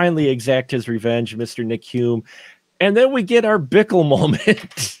to finally exact his revenge, Mr. Nick Hume. And then we get our Bickle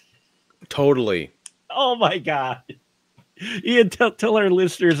moment. Totally. Oh my God. Ian, tell our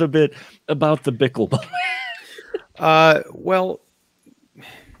listeners a bit about the Bickle moment. Well,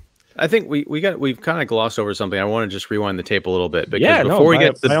 I think we've kind of glossed over something. I want to just rewind the tape a little bit, because before we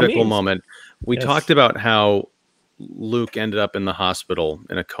get to the Bickle moment, we talked about how Luke ended up in the hospital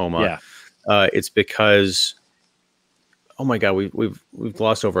in a coma. Yeah. It's because, oh my God, we've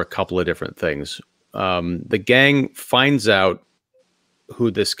glossed over a couple of different things. The gang finds out who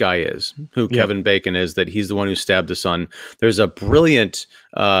this guy is, who Kevin Bacon is, that he's the one who stabbed the son. There's a brilliant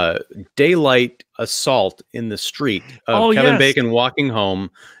daylight assault in the street of Kevin Bacon walking home,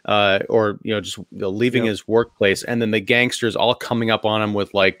 or just leaving his workplace, and then the gangsters all coming up on him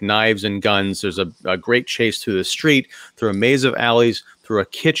with like knives and guns. There's a great chase through the street, through a maze of alleys, through a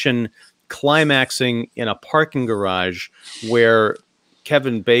kitchen, climaxing in a parking garage where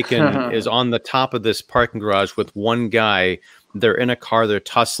Kevin Bacon is on the top of this parking garage with one guy. They're in a car, they're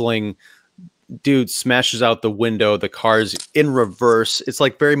tussling. Dude smashes out the window, the car's in reverse. It's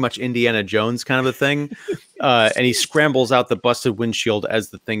like very much Indiana Jones kind of a thing. And he scrambles out the busted windshield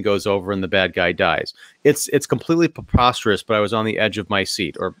as the thing goes over and the bad guy dies. It's completely preposterous, but I was on the edge of my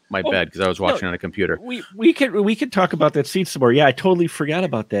seat or my bed because I was watching on a computer. We could talk about that scene some more. Yeah, I totally forgot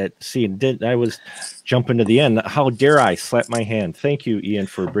about that scene. I was jumping to the end. How dare I slap my hand? Thank you, Ian,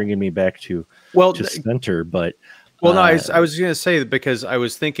 for bringing me back to center. But well, no, I was going to say that because I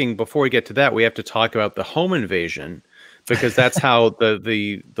was thinking before we get to that, we have to talk about the home invasion, because that's how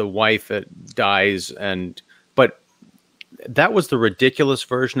the wife dies. But that was the ridiculous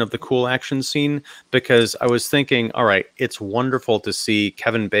version of the cool action scene, because I was thinking, all right, it's wonderful to see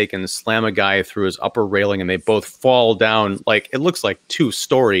Kevin Bacon slam a guy through his upper railing and they both fall down, like it looks like 2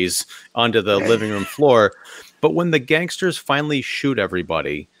 stories onto the living room floor. But when the gangsters finally shoot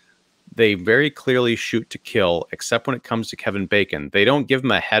everybody, they very clearly shoot to kill, except when it comes to Kevin Bacon. They don't give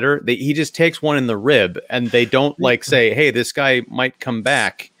him a header. He just takes one in the rib, and they don't like say, hey, this guy might come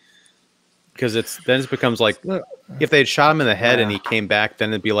back. Because it becomes like, if they had shot him in the head and he came back,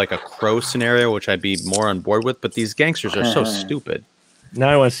 then it'd be like a Crow scenario, which I'd be more on board with. But these gangsters are so stupid. Now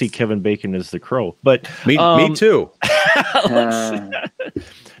I want to see Kevin Bacon as the Crow. But me too.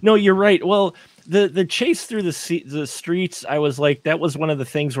 No, you're right. Well, the chase through the streets, I was like, that was one of the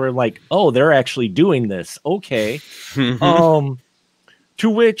things where like, oh, they're actually doing this. Okay. To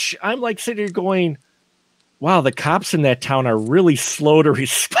which I'm like sitting here going, wow, the cops in that town are really slow to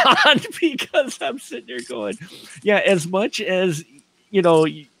respond, because I'm sitting there going, yeah, as much as,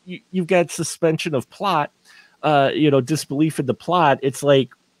 you've got suspension of plot, disbelief in the plot. It's like,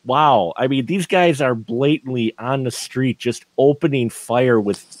 wow. I mean, these guys are blatantly on the street, just opening fire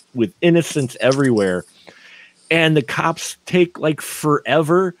with innocents everywhere. And the cops take like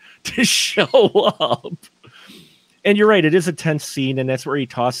forever to show up. And you're right. It is a tense scene. And that's where he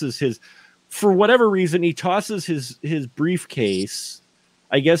tosses for whatever reason, he tosses his briefcase,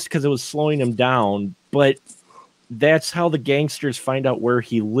 I guess, because it was slowing him down. But that's how the gangsters find out where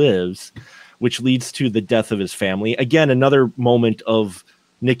he lives, which leads to the death of his family. Again, another moment of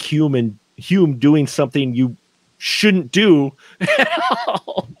Nick Hume doing something you shouldn't do at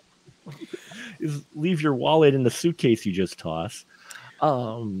all. Is leave your wallet in the suitcase you just tossed.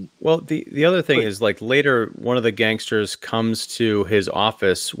 Well, the other thing is, like, later one of the gangsters comes to his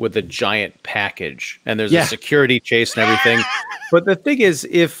office with a giant package, and there's a security chase and everything. But the thing is,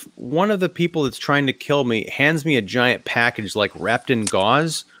 if one of the people that's trying to kill me hands me a giant package like wrapped in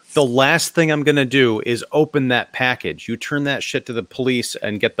gauze, the last thing I'm gonna do is open that package. You turn that shit to the police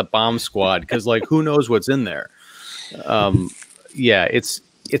and get the bomb squad, because like who knows what's in there. Yeah, it's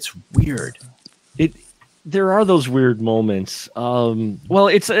weird. There are those weird moments. Well,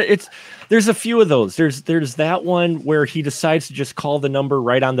 it's there's a few of those. There's that one where he decides to just call the number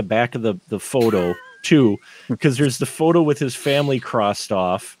right on the back of the photo too, because there's the photo with his family crossed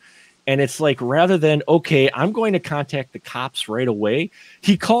off, and it's like, rather than, okay, I'm going to contact the cops right away,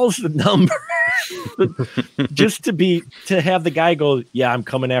 he calls the number just to have the guy go, yeah, I'm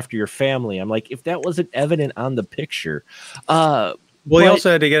coming after your family. I'm like, if that wasn't evident on the picture. Well, he also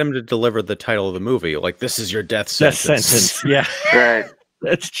had to get him to deliver the title of the movie. Like, this is your death sentence. Yeah. Right.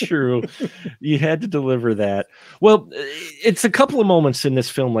 That's true. You had to deliver that. Well, it's a couple of moments in this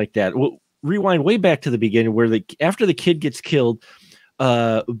film like that. We'll rewind way back to the beginning where after the kid gets killed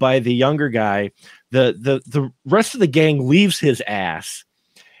by the younger guy, the rest of the gang leaves his ass.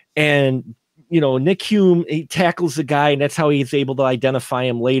 And, Nick Hume, he tackles the guy, and that's how he's able to identify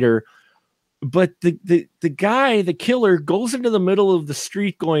him later. But the guy, the killer, goes into the middle of the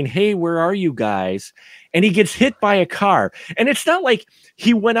street going, hey, where are you guys? And he gets hit by a car. And it's not like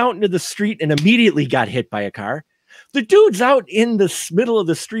he went out into the street and immediately got hit by a car. The dude's out in the middle of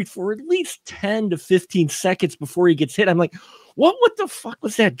the street for at least 10 to 15 seconds before he gets hit. I'm like, what the fuck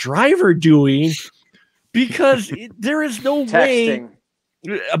was that driver doing? Because there is no way.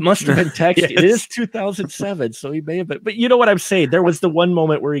 It must have been texting. Yes. It is 2007, so he may have been. But you know what I'm saying? There was the one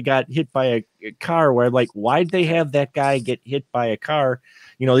moment where he got hit by a car where I'm like, why'd they have that guy get hit by a car?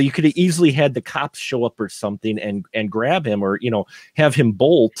 You could have easily had the cops show up or something and grab him, or, have him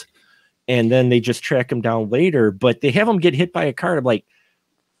bolt, and then they just track him down later. But they have him get hit by a car. I'm like,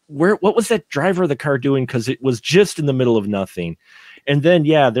 what was that driver of the car doing? Because it was just in the middle of nothing. And then,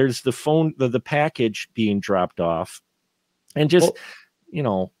 there's the phone, the package being dropped off. And just...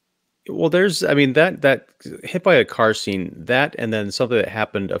 Well, there's, that hit by a car scene, that, and then something that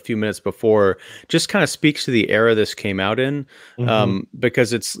happened a few minutes before just kind of speaks to the era this came out in,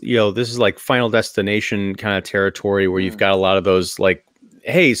 because it's, this is like Final Destination kind of territory where you've got a lot of those, like,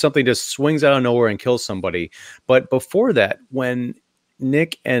 hey, something just swings out of nowhere and kills somebody. But before that, when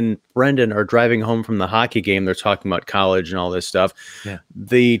Nick and Brendan are driving home from the hockey game, they're talking about college and all this stuff. Yeah.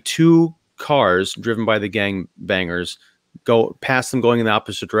 The two cars driven by the gangbangers go past them going in the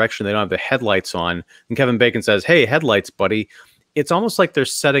opposite direction. They don't have the headlights on. And Kevin Bacon says, hey, headlights, buddy. It's almost like they're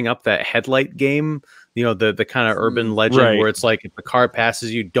setting up that headlight game, the kind of urban legend where it's like, if the car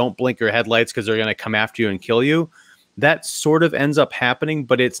passes you, don't blink your headlights because they're going to come after you and kill you. That sort of ends up happening,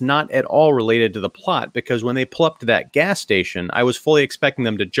 but it's not at all related to the plot, because when they pull up to that gas station, I was fully expecting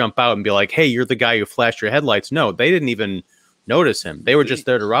them to jump out and be like, hey, you're the guy who flashed your headlights. No, they didn't even notice him. They were just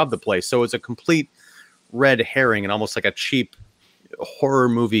there to rob the place. So it's a complete red herring and almost like a cheap horror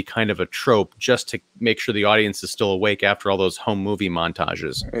movie kind of a trope, just to make sure the audience is still awake after all those home movie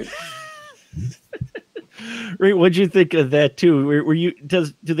montages. Right. What'd you think of that too?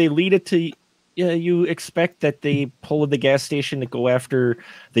 Do they lead it to, you expect that they pull at the gas station to go after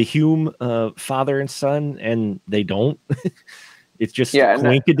the Hume father and son, and they don't? It's just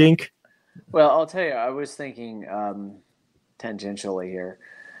coinkydink. Well, I'll tell you, I was thinking tangentially here.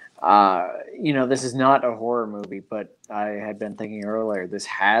 This is not a horror movie, but I had been thinking earlier, this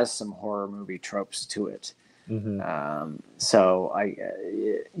has some horror movie tropes to it. So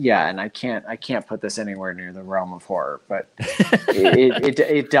and I can't put this anywhere near the realm of horror, but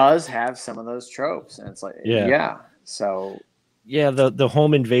it does have some of those tropes, and it's like, so. Yeah, the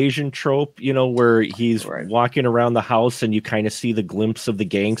home invasion trope, where he's walking around the house and you kind of see the glimpse of the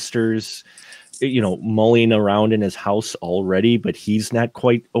gangsters, mulling around in his house already, but he's not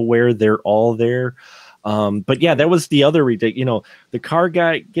quite aware they're all there. But that was the other, the car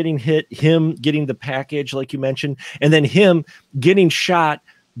guy getting hit, him getting the package, like you mentioned, and then him getting shot,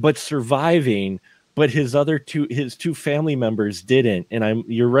 but surviving, but his two family members didn't. And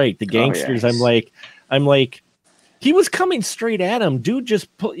you're right. The gangsters, I'm like, he was coming straight at him. Dude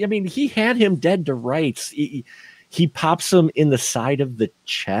he had him dead to rights. He pops him in the side of the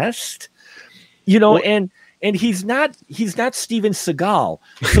chest. And and he's not Steven Seagal,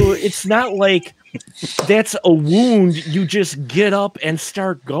 so it's not like that's a wound you just get up and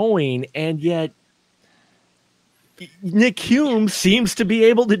start going, and yet Nick Hume seems to be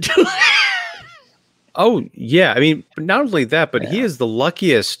able to do it. Oh yeah, I mean, not only that, but he is the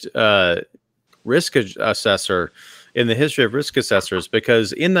luckiest risk assessor in the history of risk assessors,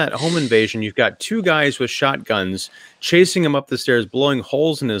 because in that home invasion, you've got two guys with shotguns chasing him up the stairs, blowing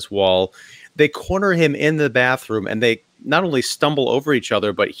holes in his wall. They corner him in the bathroom, and they not only stumble over each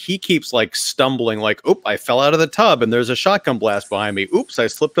other, but he keeps like stumbling, like, "Oop, I fell out of the tub, and there's a shotgun blast behind me. Oops, I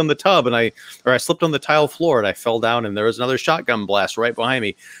slipped on the tub, and I slipped on the tile floor, and I fell down, and there was another shotgun blast right behind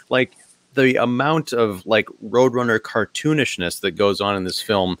me." Like, the amount of like Roadrunner cartoonishness that goes on in this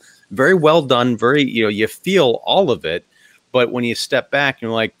film, very well done. Very, you feel all of it, but when you step back,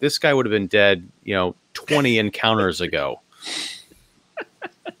 you're like, this guy would have been dead, 20 encounters ago.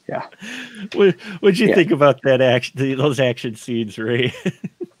 Yeah. What'd you think about that action? Those action scenes, Ray?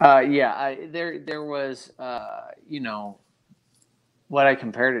 There was, what I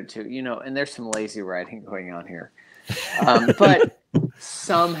compared it to, and there's some lazy writing going on here, but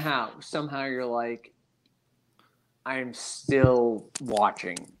somehow you're like, I'm still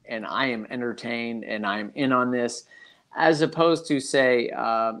watching, and I am entertained, and I'm in on this, as opposed to, say,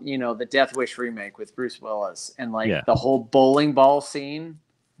 the Death Wish remake with Bruce Willis, and the whole bowling ball scene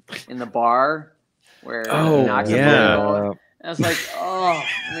in the bar where he knocks a bowling ball. I was like, oh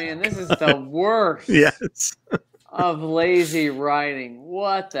man, this is the worst. Yes. Of lazy writing.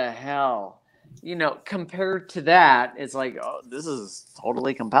 What the hell? Compared to that, it's like, oh, this is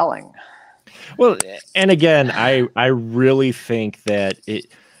totally compelling. Well, and again, I really think that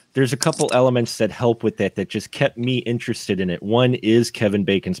there's a couple elements that help with that just kept me interested in it. One is Kevin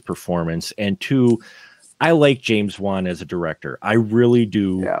Bacon's performance, and two, I like James Wan as a director. I really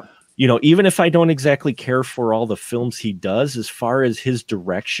do. Yeah. Even if I don't exactly care for all the films he does, as far as his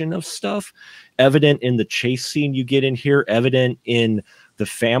direction of stuff, evident in the chase scene you get in here, evident in the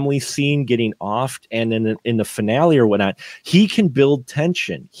family scene getting off, and in the finale or whatnot, he can build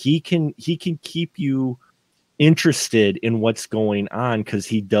tension. He can keep you interested in what's going on, because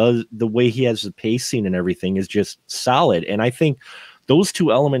he does, the way he has the pacing and everything is just solid. And I think those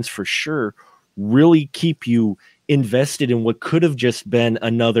two elements for sure really keep you invested in what could have just been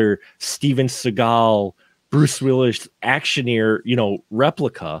another Steven Seagal, Bruce Willis actioneer,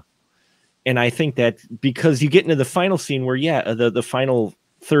 replica. And I think that because you get into the final scene where, the final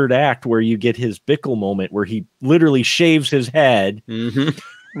third act, where you get his Bickle moment, where he literally shaves his head,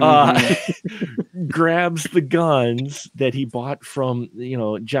 grabs the guns that he bought from,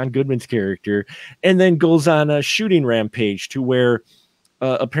 John Goodman's character, and then goes on a shooting rampage to where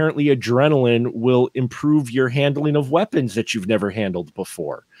apparently adrenaline will improve your handling of weapons that you've never handled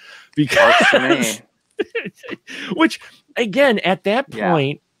before. Because, which again, at that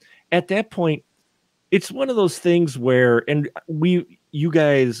point, it's one of those things where, and you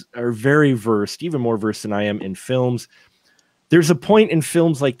guys are very versed, even more versed than I am in films. There's a point in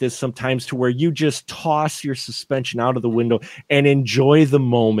films like this sometimes to where you just toss your suspension out of the window and enjoy the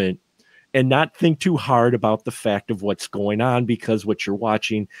moment and not think too hard about the fact of what's going on, because what you're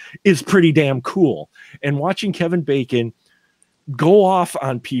watching is pretty damn cool. And watching Kevin Bacon go off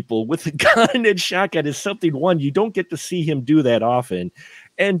on people with a gun and shotgun is something, one, you don't get to see him do that often,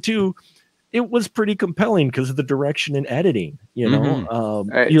 and two, it was pretty compelling because of the direction and editing,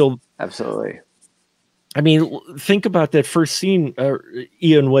 Right. Absolutely. I mean, think about that first scene,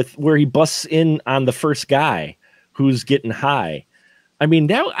 Ian, where he busts in on the first guy who's getting high. I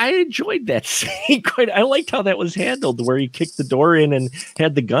mean, I enjoyed that scene quite. I liked how that was handled, where he kicked the door in and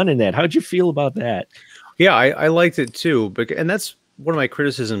had the gun in that. How'd you feel about that? Yeah, I liked it too. And that's one of my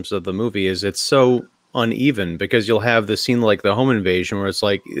criticisms of the movie, is it's so uneven, because you'll have the scene like the home invasion where it's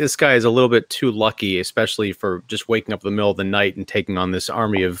like, this guy is a little bit too lucky, especially for just waking up in the middle of the night and taking on this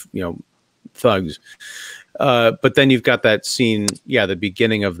army of, thugs. But then you've got that scene, the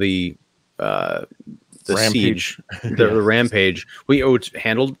beginning of the rampage. Siege, the rampage. It's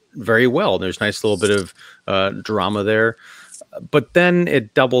handled very well. There's a nice little bit of drama there, but then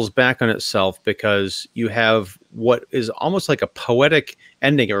it doubles back on itself, because you have what is almost like a poetic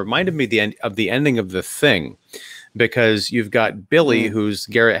ending. It reminded me of the ending of The Thing, because you've got Billy, who's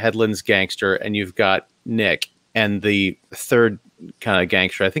Garrett Hedlund's gangster, and you've got Nick, and the third kind of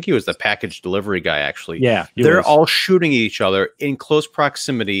gangster, I think he was the package delivery guy, actually. Yeah, they're all shooting each other in close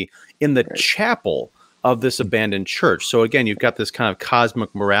proximity in the chapel of this abandoned church. So again, you've got this kind of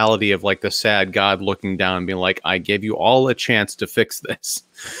cosmic morality of like the sad God looking down and being like, I gave you all a chance to fix this.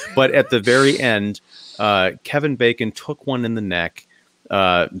 But at the very end, Kevin Bacon took one in the neck,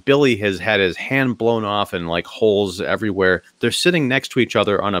 Billy has had his hand blown off and like holes everywhere. They're sitting next to each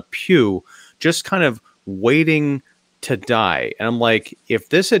other on a pew, just kind of waiting to die. And I'm like, if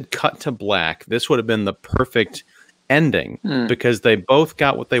this had cut to black, this would have been the perfect ending because they both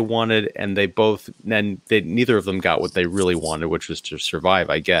got what they wanted, and neither of them got what they really wanted, which was to survive,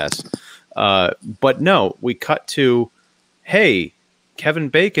 I guess. But no, we cut to, hey, Kevin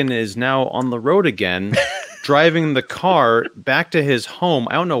Bacon is now on the road again, driving the car back to his home.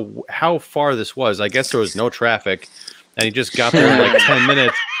 I don't know how far this was. I guess there was no traffic, and he just got there in like 10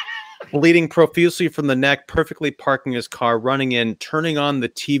 minutes, bleeding profusely from the neck, perfectly parking his car, running in, turning on the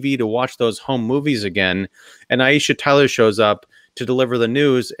TV to watch those home movies again. And Aisha Tyler shows up to deliver the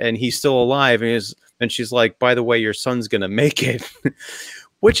news, and he's still alive. And she's like, by the way, your son's going to make it.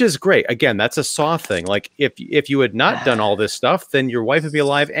 Which is great. Again, that's a Saw thing. Like, if you had not done all this stuff, then your wife would be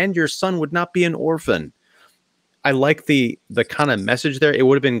alive and your son would not be an orphan. I like the kind of message there. It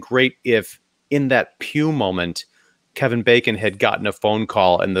would have been great if in that pew moment, Kevin Bacon had gotten a phone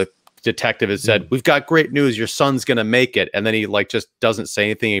call and the detective had said, we've got great news, your son's going to make it. And then he like just doesn't say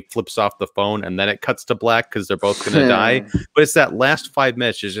anything. He flips off the phone, and then it cuts to black because they're both going to die. But it's that last 5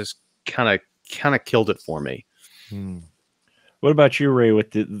 minutes is just kind of killed it for me. What about you, Ray,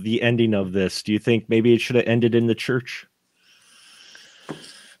 with the ending of this? Do you think maybe it should have ended in the church?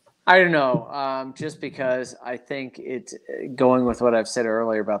 I don't know. Just because I think it's going with what I've said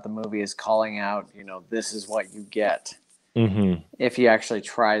earlier about the movie is calling out, this is what you get if you actually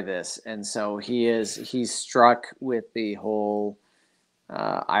try this. And so he's struck with the whole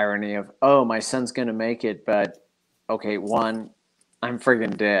irony of, oh, my son's going to make it. But okay, one, I'm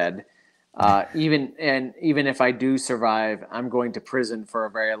friggin' dead. Even if I do survive, I'm going to prison for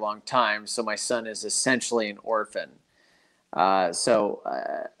a very long time. So my son is essentially an orphan.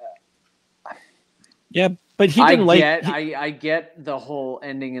 Yeah, but he didn't I get the whole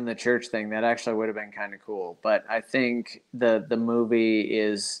ending in the church thing. That actually would have been kind of cool. But I think the movie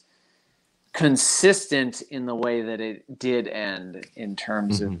is consistent in the way that it did end in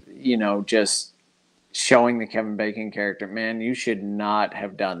terms of, just showing the Kevin Bacon character, man, you should not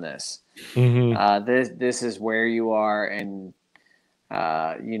have done this. This is where you are, and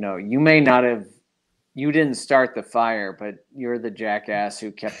you may not have. You didn't start the fire, but you're the jackass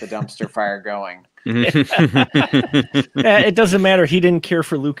who kept the dumpster fire going. It doesn't matter. He didn't care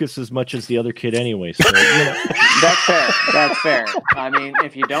for Lucas as much as the other kid anyway. So, That's fair. That's fair. I mean,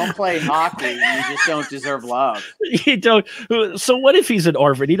 if you don't play hockey, you just don't deserve love. You don't. So what if he's an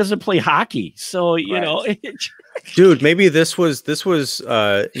orphan? He doesn't play hockey. So, Dude, maybe this was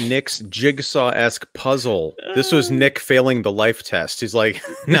Nick's jigsaw-esque puzzle. This was Nick failing the life test. He's like,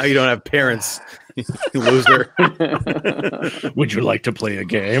 now you don't have parents. You loser. Would you like to play a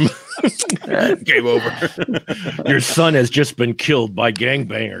game? Game over. Your son has just been killed by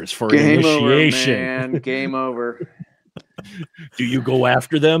gangbangers for initiation. Game over, man. Game over. Do you go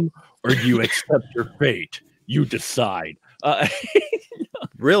after them or do you accept your fate? You decide.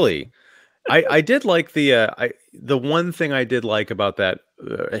 Really? I did like the one thing I did like about that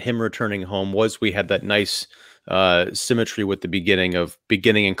him returning home was we had that nice symmetry with the beginning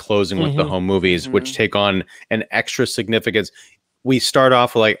and closing with the home movies, which take on an extra significance. We start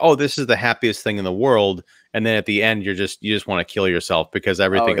off like, oh, this is the happiest thing in the world, and then at the end you just want to kill yourself because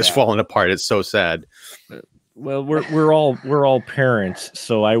everything is falling apart. It's so sad. Well, we're all parents,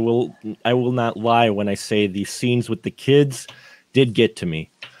 so I will not lie when I say the scenes with the kids did get to me.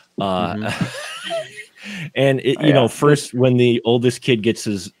 And first when the oldest kid gets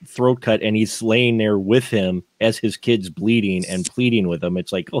his throat cut and he's laying there with him as his kid's bleeding and pleading with him,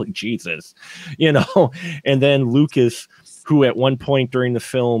 it's like, oh Jesus, and then Lucas, who at one point during the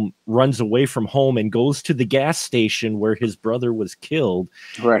film runs away from home and goes to the gas station where his brother was killed.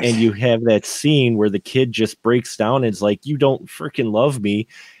 Right. And you have that scene where the kid just breaks down and is like, you don't freaking love me.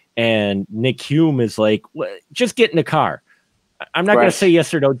 And Nick Hume is like, just get in the car. I'm not going to say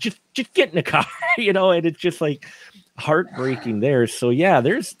yes or no. Just get in the car, and it's just like heartbreaking there. So yeah,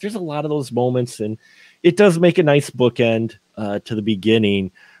 there's a lot of those moments, and it does make a nice bookend to the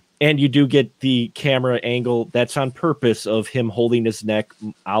beginning. And you do get the camera angle that's on purpose of him holding his neck,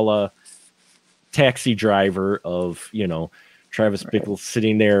 a la Taxi Driver of, Travis Bickle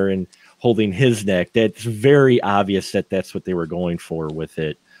sitting there and holding his neck. That's very obvious that's what they were going for with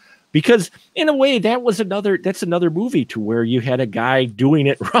it. Because in a way, that's another movie to where you had a guy doing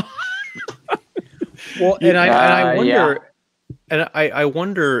it wrong. Well, and I wonder, and I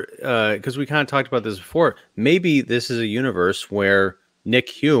wonder, because we kind of talked about this before, maybe this is a universe where Nick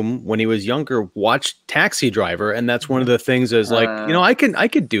Hume, when he was younger, watched Taxi Driver, and that's one of the things is like, I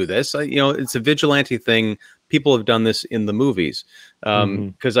could do this. It's a vigilante thing, people have done this in the movies,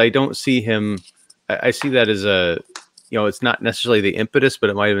 because I don't see him. I see that as a, it's not necessarily the impetus, but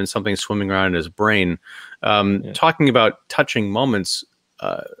it might have been something swimming around in his brain. Talking about touching moments,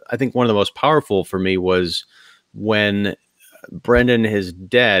 I think one of the most powerful for me was when Brendan is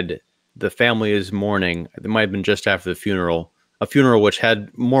dead. The family is mourning. It might have been just after the funeral. A funeral which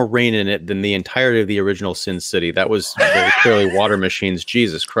had more rain in it than the entirety of the original Sin City. That was very clearly water machines.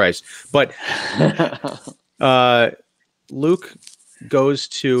 Jesus Christ. But Luke goes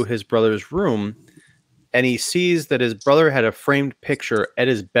to his brother's room, and he sees that his brother had a framed picture at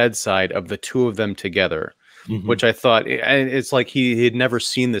his bedside of the two of them together, which I thought, it's like he had never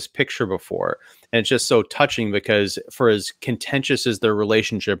seen this picture before. And it's just so touching because for as contentious as their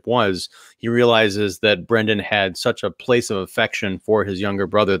relationship was, he realizes that Brendan had such a place of affection for his younger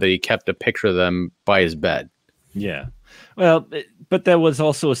brother that he kept a picture of them by his bed. Yeah. Well, but that was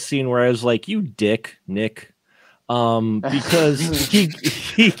also a scene where I was like, you dick, Nick. Because he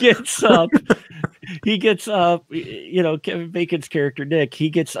gets up, Kevin Bacon's character, Nick, he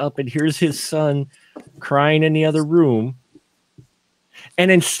gets up and hears his son crying in the other room.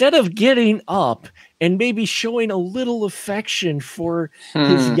 And instead of getting up and maybe showing a little affection for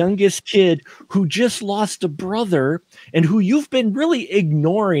his youngest kid who just lost a brother and who you've been really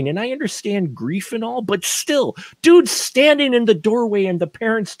ignoring, and I understand grief and all, but still, dude's standing in the doorway and the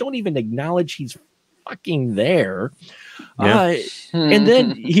parents don't even acknowledge he's fucking there. And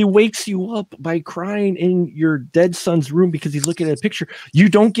then he wakes you up by crying in your dead son's room because he's looking at a picture. You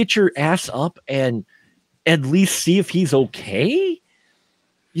don't get your ass up and at least see if he's okay.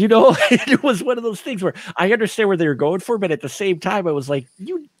 It was one of those things where I understand where they were going for, but at the same time, I was like,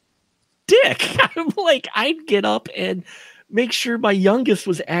 you dick. I'm like, I'd get up and make sure my youngest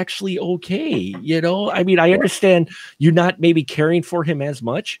was actually okay. I mean, I understand you not maybe caring for him as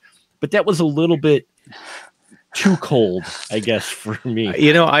much, but that was a little bit too cold, I guess, for me. I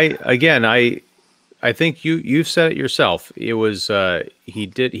think you've said it yourself. It was,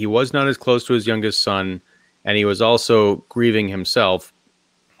 he was not as close to his youngest son, and he was also grieving himself.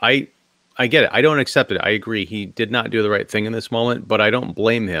 I get it. I don't accept it. I agree. He did not do the right thing in this moment, but I don't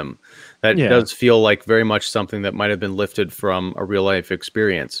blame him. That does feel like very much something that might have been lifted from a real life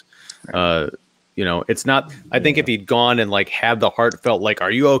experience. It's not, I think if he'd gone and like had the heartfelt, like,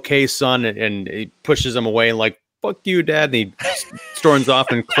 are you okay, son? And he pushes him away and like, fuck you, dad. And he storms off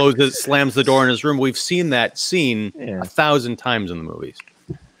and slams the door in his room. We've seen that scene 1,000 times in the movies.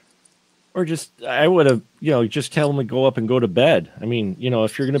 Or I would have, just tell him to go up and go to bed. I mean,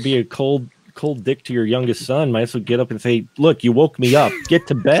 if you're going to be a cold dick to your youngest son, might as well get up and say, look, you woke me up, get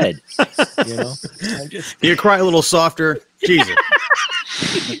to bed. You cry a little softer. Jesus.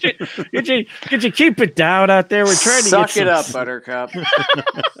 Could you keep it down out there? We're trying to suck it up, Buttercup.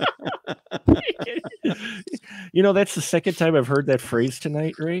 That's the second time I've heard that phrase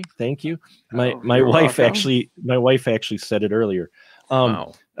tonight, Ray. Thank you. My wife actually said it earlier.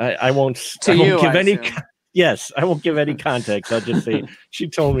 Wow. I won't give any. Yes, I won't give any context. I'll just say she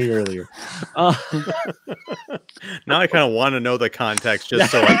told me earlier. Now I kind of want to know the context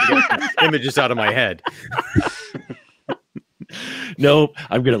just so I can get images out of my head. Nope,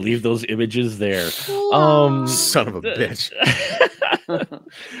 I'm gonna leave those images there. Son of a bitch.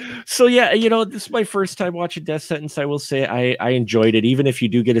 So this is my first time watching Death Sentence. I will say I enjoyed it, even if you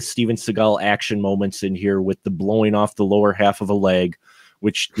do get a Steven Seagal action moments in here with the blowing off the lower half of a leg,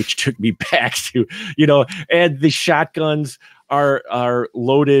 which took me back to, and the shotguns are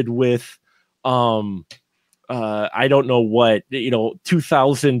loaded with I don't know what,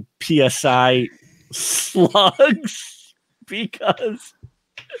 2,000 PSI slugs. Because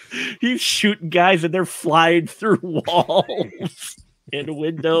he's shooting guys and they're flying through walls and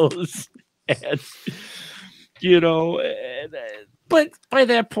windows, and but by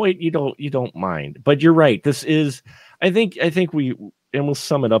that point you don't mind. But you're right. This is, I think we'll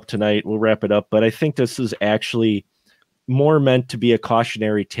sum it up tonight. We'll wrap it up. But I think this is actually more meant to be a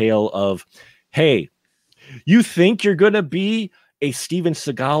cautionary tale of, hey, you think you're gonna be a Steven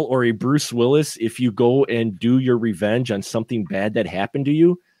Seagal or a Bruce Willis if you go and do your revenge on something bad that happened to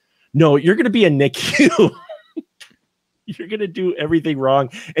you. No, you're going to be a Nick Hugh. You're going to do everything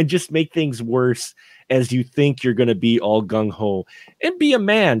wrong and just make things worse as you think you're going to be all gung-ho. And be a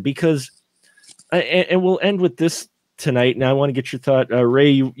man, because and we'll end with this tonight. Now I want to get your thought.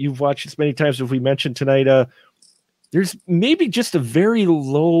 Ray, you've watched this many times. If we mentioned tonight, there's maybe just a very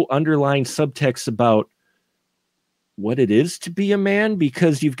low underlying subtext about what it is to be a man,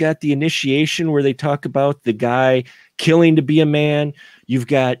 because you've got the initiation where they talk about the guy killing to be a man. You've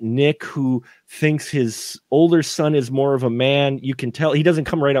got Nick, who thinks his older son is more of a man. You can tell he doesn't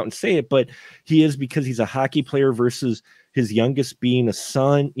come right out and say it, but he is, because he's a hockey player versus his youngest being a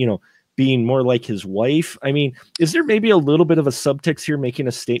son, you know, being more like his wife. I mean, is there maybe a little bit of a subtext here making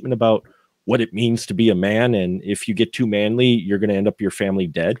a statement about what it means to be a man? And if you get too manly, you're going to end up your family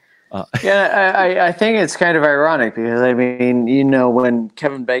dead. Yeah, I think it's kind of ironic because, I mean, you know, when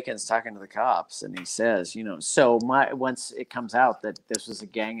Kevin Bacon's talking to the cops and he says, you know, so once it comes out that this was a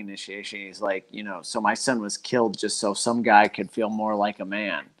gang initiation, he's like, you know, so my son was killed just so some guy could feel more like a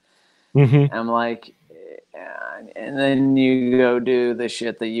man. Mm-hmm. I'm like, and then you go do the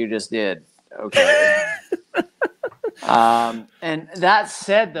shit that you just did. Okay. And that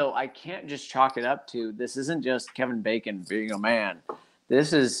said, though, I can't just chalk it up to, this isn't just Kevin Bacon being a man.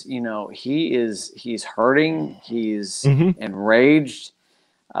 This is, you know, he's hurting. He's enraged.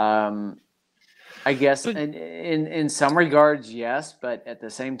 I guess in some regards, yes, but at the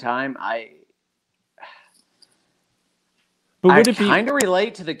same time, I kind of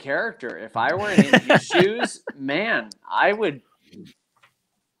relate to the character. If I were in his shoes, man, I'd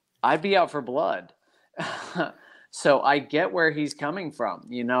be out for blood. So I get where he's coming from.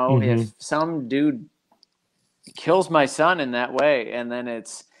 You know, if some dude kills my son in that way, and then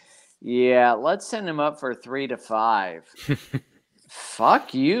it's, yeah, let's send him up for 3 to 5.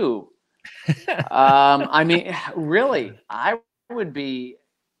 Fuck you. I mean, really, I would be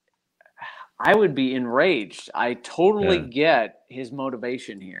enraged. I totally get his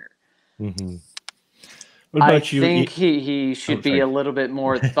motivation here. What about I you? think he should be a little bit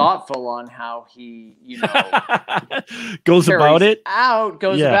more thoughtful on how he, you know, goes about it.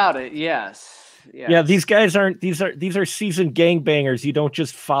 About it. Yes. Yeah, these guys aren't. These are seasoned gangbangers. You don't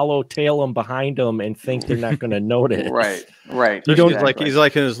just tail them behind them and think they're not going to notice. Right. You don't he's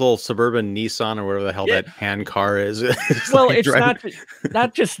like in his little suburban Nissan or whatever the hell that hand car is. Well, like it's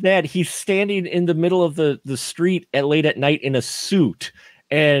not just that. He's standing in the middle of the street late at night in a suit.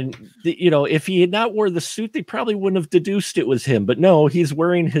 And, you know, if he had not wore the suit, they probably wouldn't have deduced it was him. But no, he's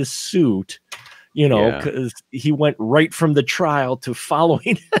wearing his suit, you know, because he went right from the trial to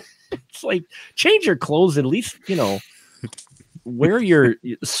following. It's like, change your clothes, at least, you know, wear your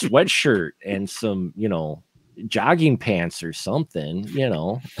sweatshirt and some, you know, jogging pants or something, you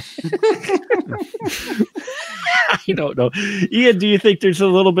know. I don't know. Ian, do you think there's a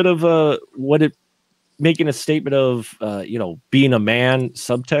little bit of making a statement of, you know, being a man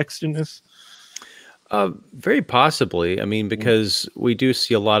subtext in this? Very possibly. I mean, because we do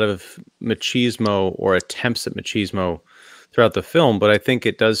see a lot of machismo or attempts at machismo throughout the film, but I think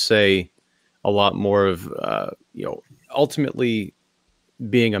it does say a lot more of, you know, ultimately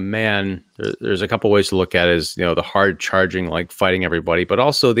being a man. There's a couple ways to look at it, is, you know, the hard charging, like fighting everybody, but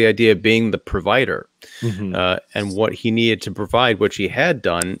also the idea of being the provider. And what he needed to provide, which he had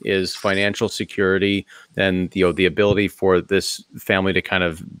done, is financial security and, you know, the ability for this family to kind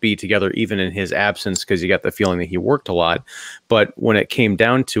of be together even in his absence, because you got the feeling that he worked a lot. But when it came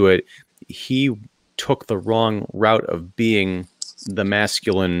down to it, he took the wrong route of being the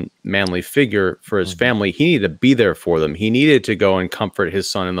masculine, manly figure for his family. He needed to be there for them. He needed to go and comfort his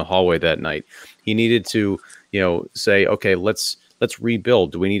son in the hallway that night. He needed to, you know, say, okay, let's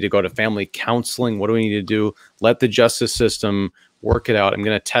rebuild. Do we need to go to family counseling? What do we need to do? Let the justice system work it out. I'm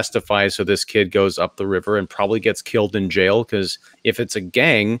going to testify so this kid goes up the river and probably gets killed in jail, because if it's a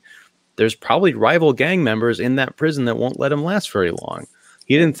gang, there's probably rival gang members in that prison that won't let him last very long.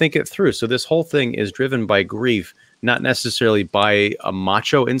 He didn't think it through. So this whole thing is driven by grief, not necessarily by a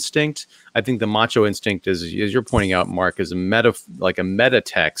macho instinct. I think the macho instinct is, as you're pointing out, Mark, is a meta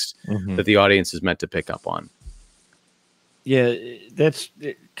text that the audience is meant to pick up on. Yeah, that's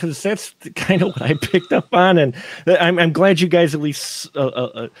because that's kind of what I picked up on, and I'm glad you guys at least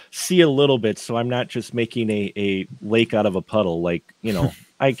see a little bit, so I'm not just making a lake out of a puddle, like, you know,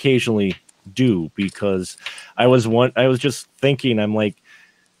 I occasionally do, because I was just thinking, I'm like,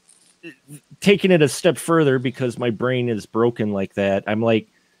 taking it a step further, because my brain is broken like that. I'm like,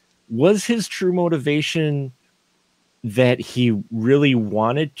 was his true motivation that he really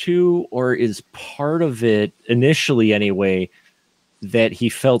wanted to, or is part of it, initially anyway, that he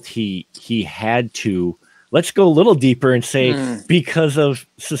felt he had to? Let's go a little deeper and say because of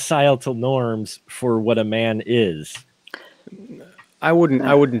societal norms for what a man is. I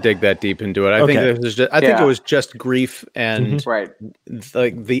wouldn't dig that deep into it. I think it was just grief and like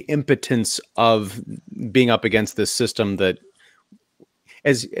the impotence of being up against this system, that,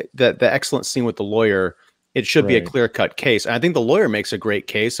 as the excellent scene with the lawyer, it should be a Right. clear-cut case. And I think the lawyer makes a great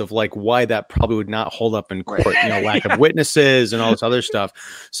case of like why that probably would not hold up in court, you know, lack of witnesses and all this other stuff.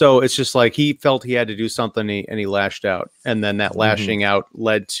 So it's just like he felt he had to do something and he lashed out. And then that lashing out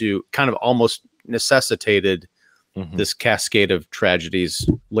led to kind of almost necessitated this cascade of tragedies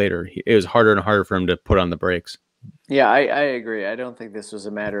later. It was harder and harder for him to put on the brakes. Yeah, I agree. I don't think this was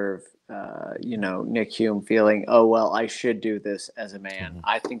a matter of, you know, Nick Hume feeling, oh, well, I should do this as a man.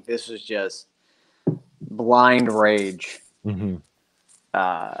 I think this was just blind rage. And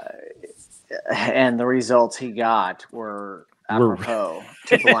the results he got were apropos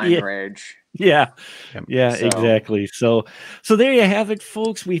to blind rage. Yeah, So- exactly. So there you have it,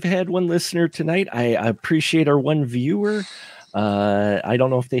 folks. We've had one listener tonight. I appreciate our one viewer. I don't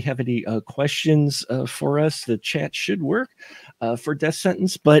know if they have any questions for us. The chat should work for Death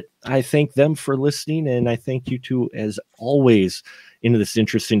Sentence, but I thank them for listening, and I thank you too, as always, into this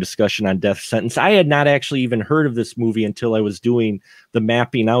interesting discussion on Death Sentence. I had not actually even heard of this movie until I was doing the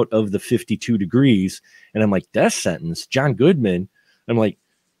mapping out of the 52 degrees, and I'm like, Death Sentence, John Goodman. I'm like,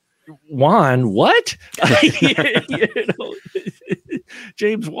 Wan, what? You know,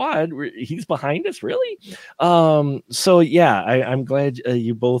 James Wan, he's behind us, really? So yeah, I'm glad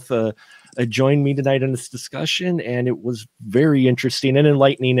you both joined me tonight in this discussion, and it was very interesting and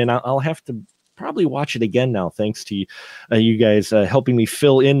enlightening, and I'll have to probably watch it again now, thanks to you guys helping me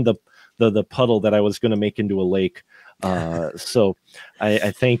fill in the puddle that I was going to make into a lake. So I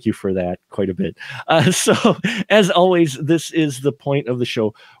thank you for that quite a bit. So as always, this is the point of the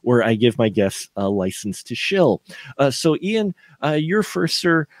show where I give my guests a license to shill. So Ian, you're first,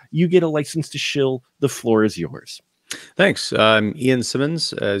 sir. You get a license to shill. The floor is yours. Thanks. I'm Ian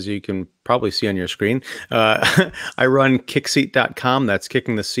Simmons, as you can probably see on your screen. I run kickseat.com. That's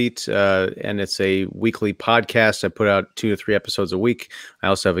Kicking the Seat. And it's a weekly podcast. I put out 2 to 3 episodes a week. I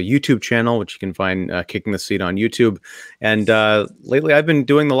also have a YouTube channel, which you can find Kicking the Seat on YouTube. And lately I've been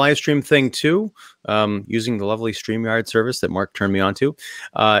doing the live stream thing too, using the lovely StreamYard service that Mark turned me on to.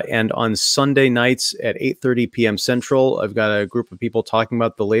 And on Sunday nights at 8:30 p.m. Central, I've got a group of people talking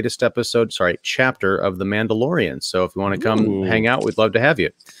about the latest chapter of The Mandalorian. So if you want to come hang out, we'd love to have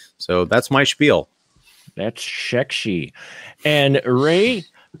you. So that's my spiel. That's Shekshi. And Ray,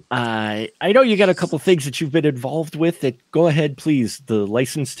 I know you got a couple things that you've been involved with. Go ahead, please. The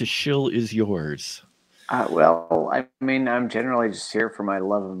license to shill is yours. Well, I mean, I'm generally just here for my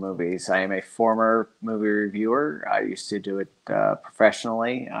love of movies. I am a former movie reviewer. I used to do it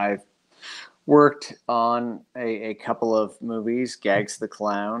professionally. I've worked on a couple of movies, Gags the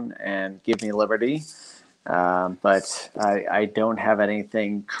Clown and Give Me Liberty. But I don't have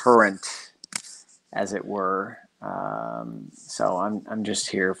anything current, as it were. So I'm just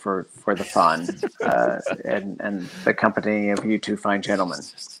here for the fun and the company of you two fine gentlemen.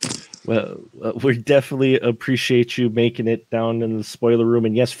 Well, we definitely appreciate you making it down in the spoiler room.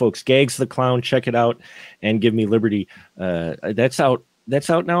 And yes, folks, Gags the Clown, check it out, and Give Me Liberty. That's out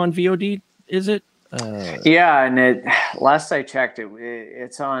now on VOD, is it? Yeah, and last I checked,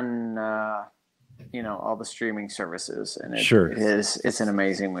 it's on all the streaming services, and it's an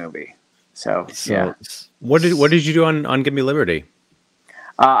amazing movie. So yeah. What did you do on Give Me Liberty?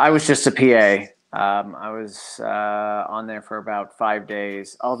 I was just a PA. I was on there for about 5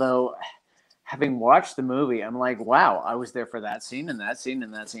 days. Although, having watched the movie, I'm like, wow, I was there for that scene and that scene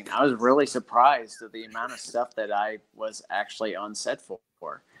and that scene. I was really surprised at the amount of stuff that I was actually on set for.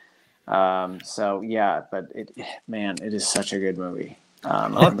 So yeah, but it is such a good movie.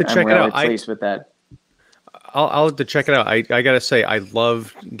 I'll have to check it out. I'm pleased with that. I'll have to check it out. I gotta say, I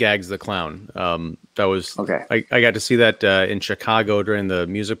love Gags the Clown. That was okay. I got to see that in Chicago during the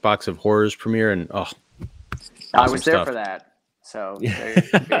Music Box of Horrors premiere, and I was there for that. So there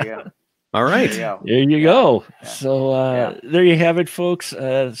you go. All right, there you go. Yeah. So there you have it, folks.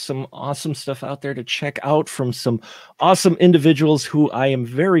 Some awesome stuff out there to check out from some awesome individuals who I am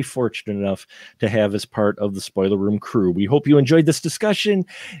very fortunate enough to have as part of the Spoiler Room crew. We hope you enjoyed this discussion.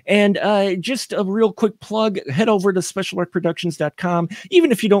 And just a real quick plug, head over to specialartproductions.com.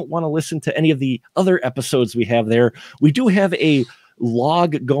 Even if you don't want to listen to any of the other episodes we have there, we do have a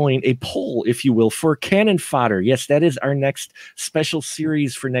log going, a poll, if you will, for Cannon Fodder. Yes, that is our next special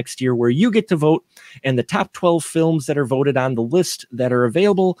series for next year, where you get to vote, and the top 12 films that are voted on the list that are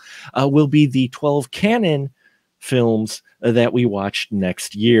available will be the 12 canon films that we watch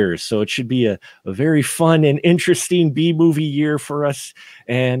next year. So it should be a very fun and interesting B-movie year for us.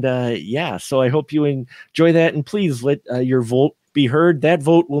 And so I hope you enjoy that, and please let your vote be heard. That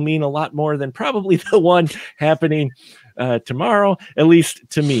vote will mean a lot more than probably the one happening tomorrow, at least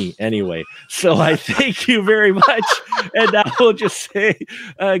to me anyway. So I thank you very much. And I will just say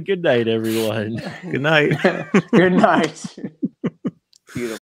good night, everyone. Good night. Good night.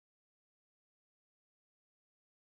 Beautiful.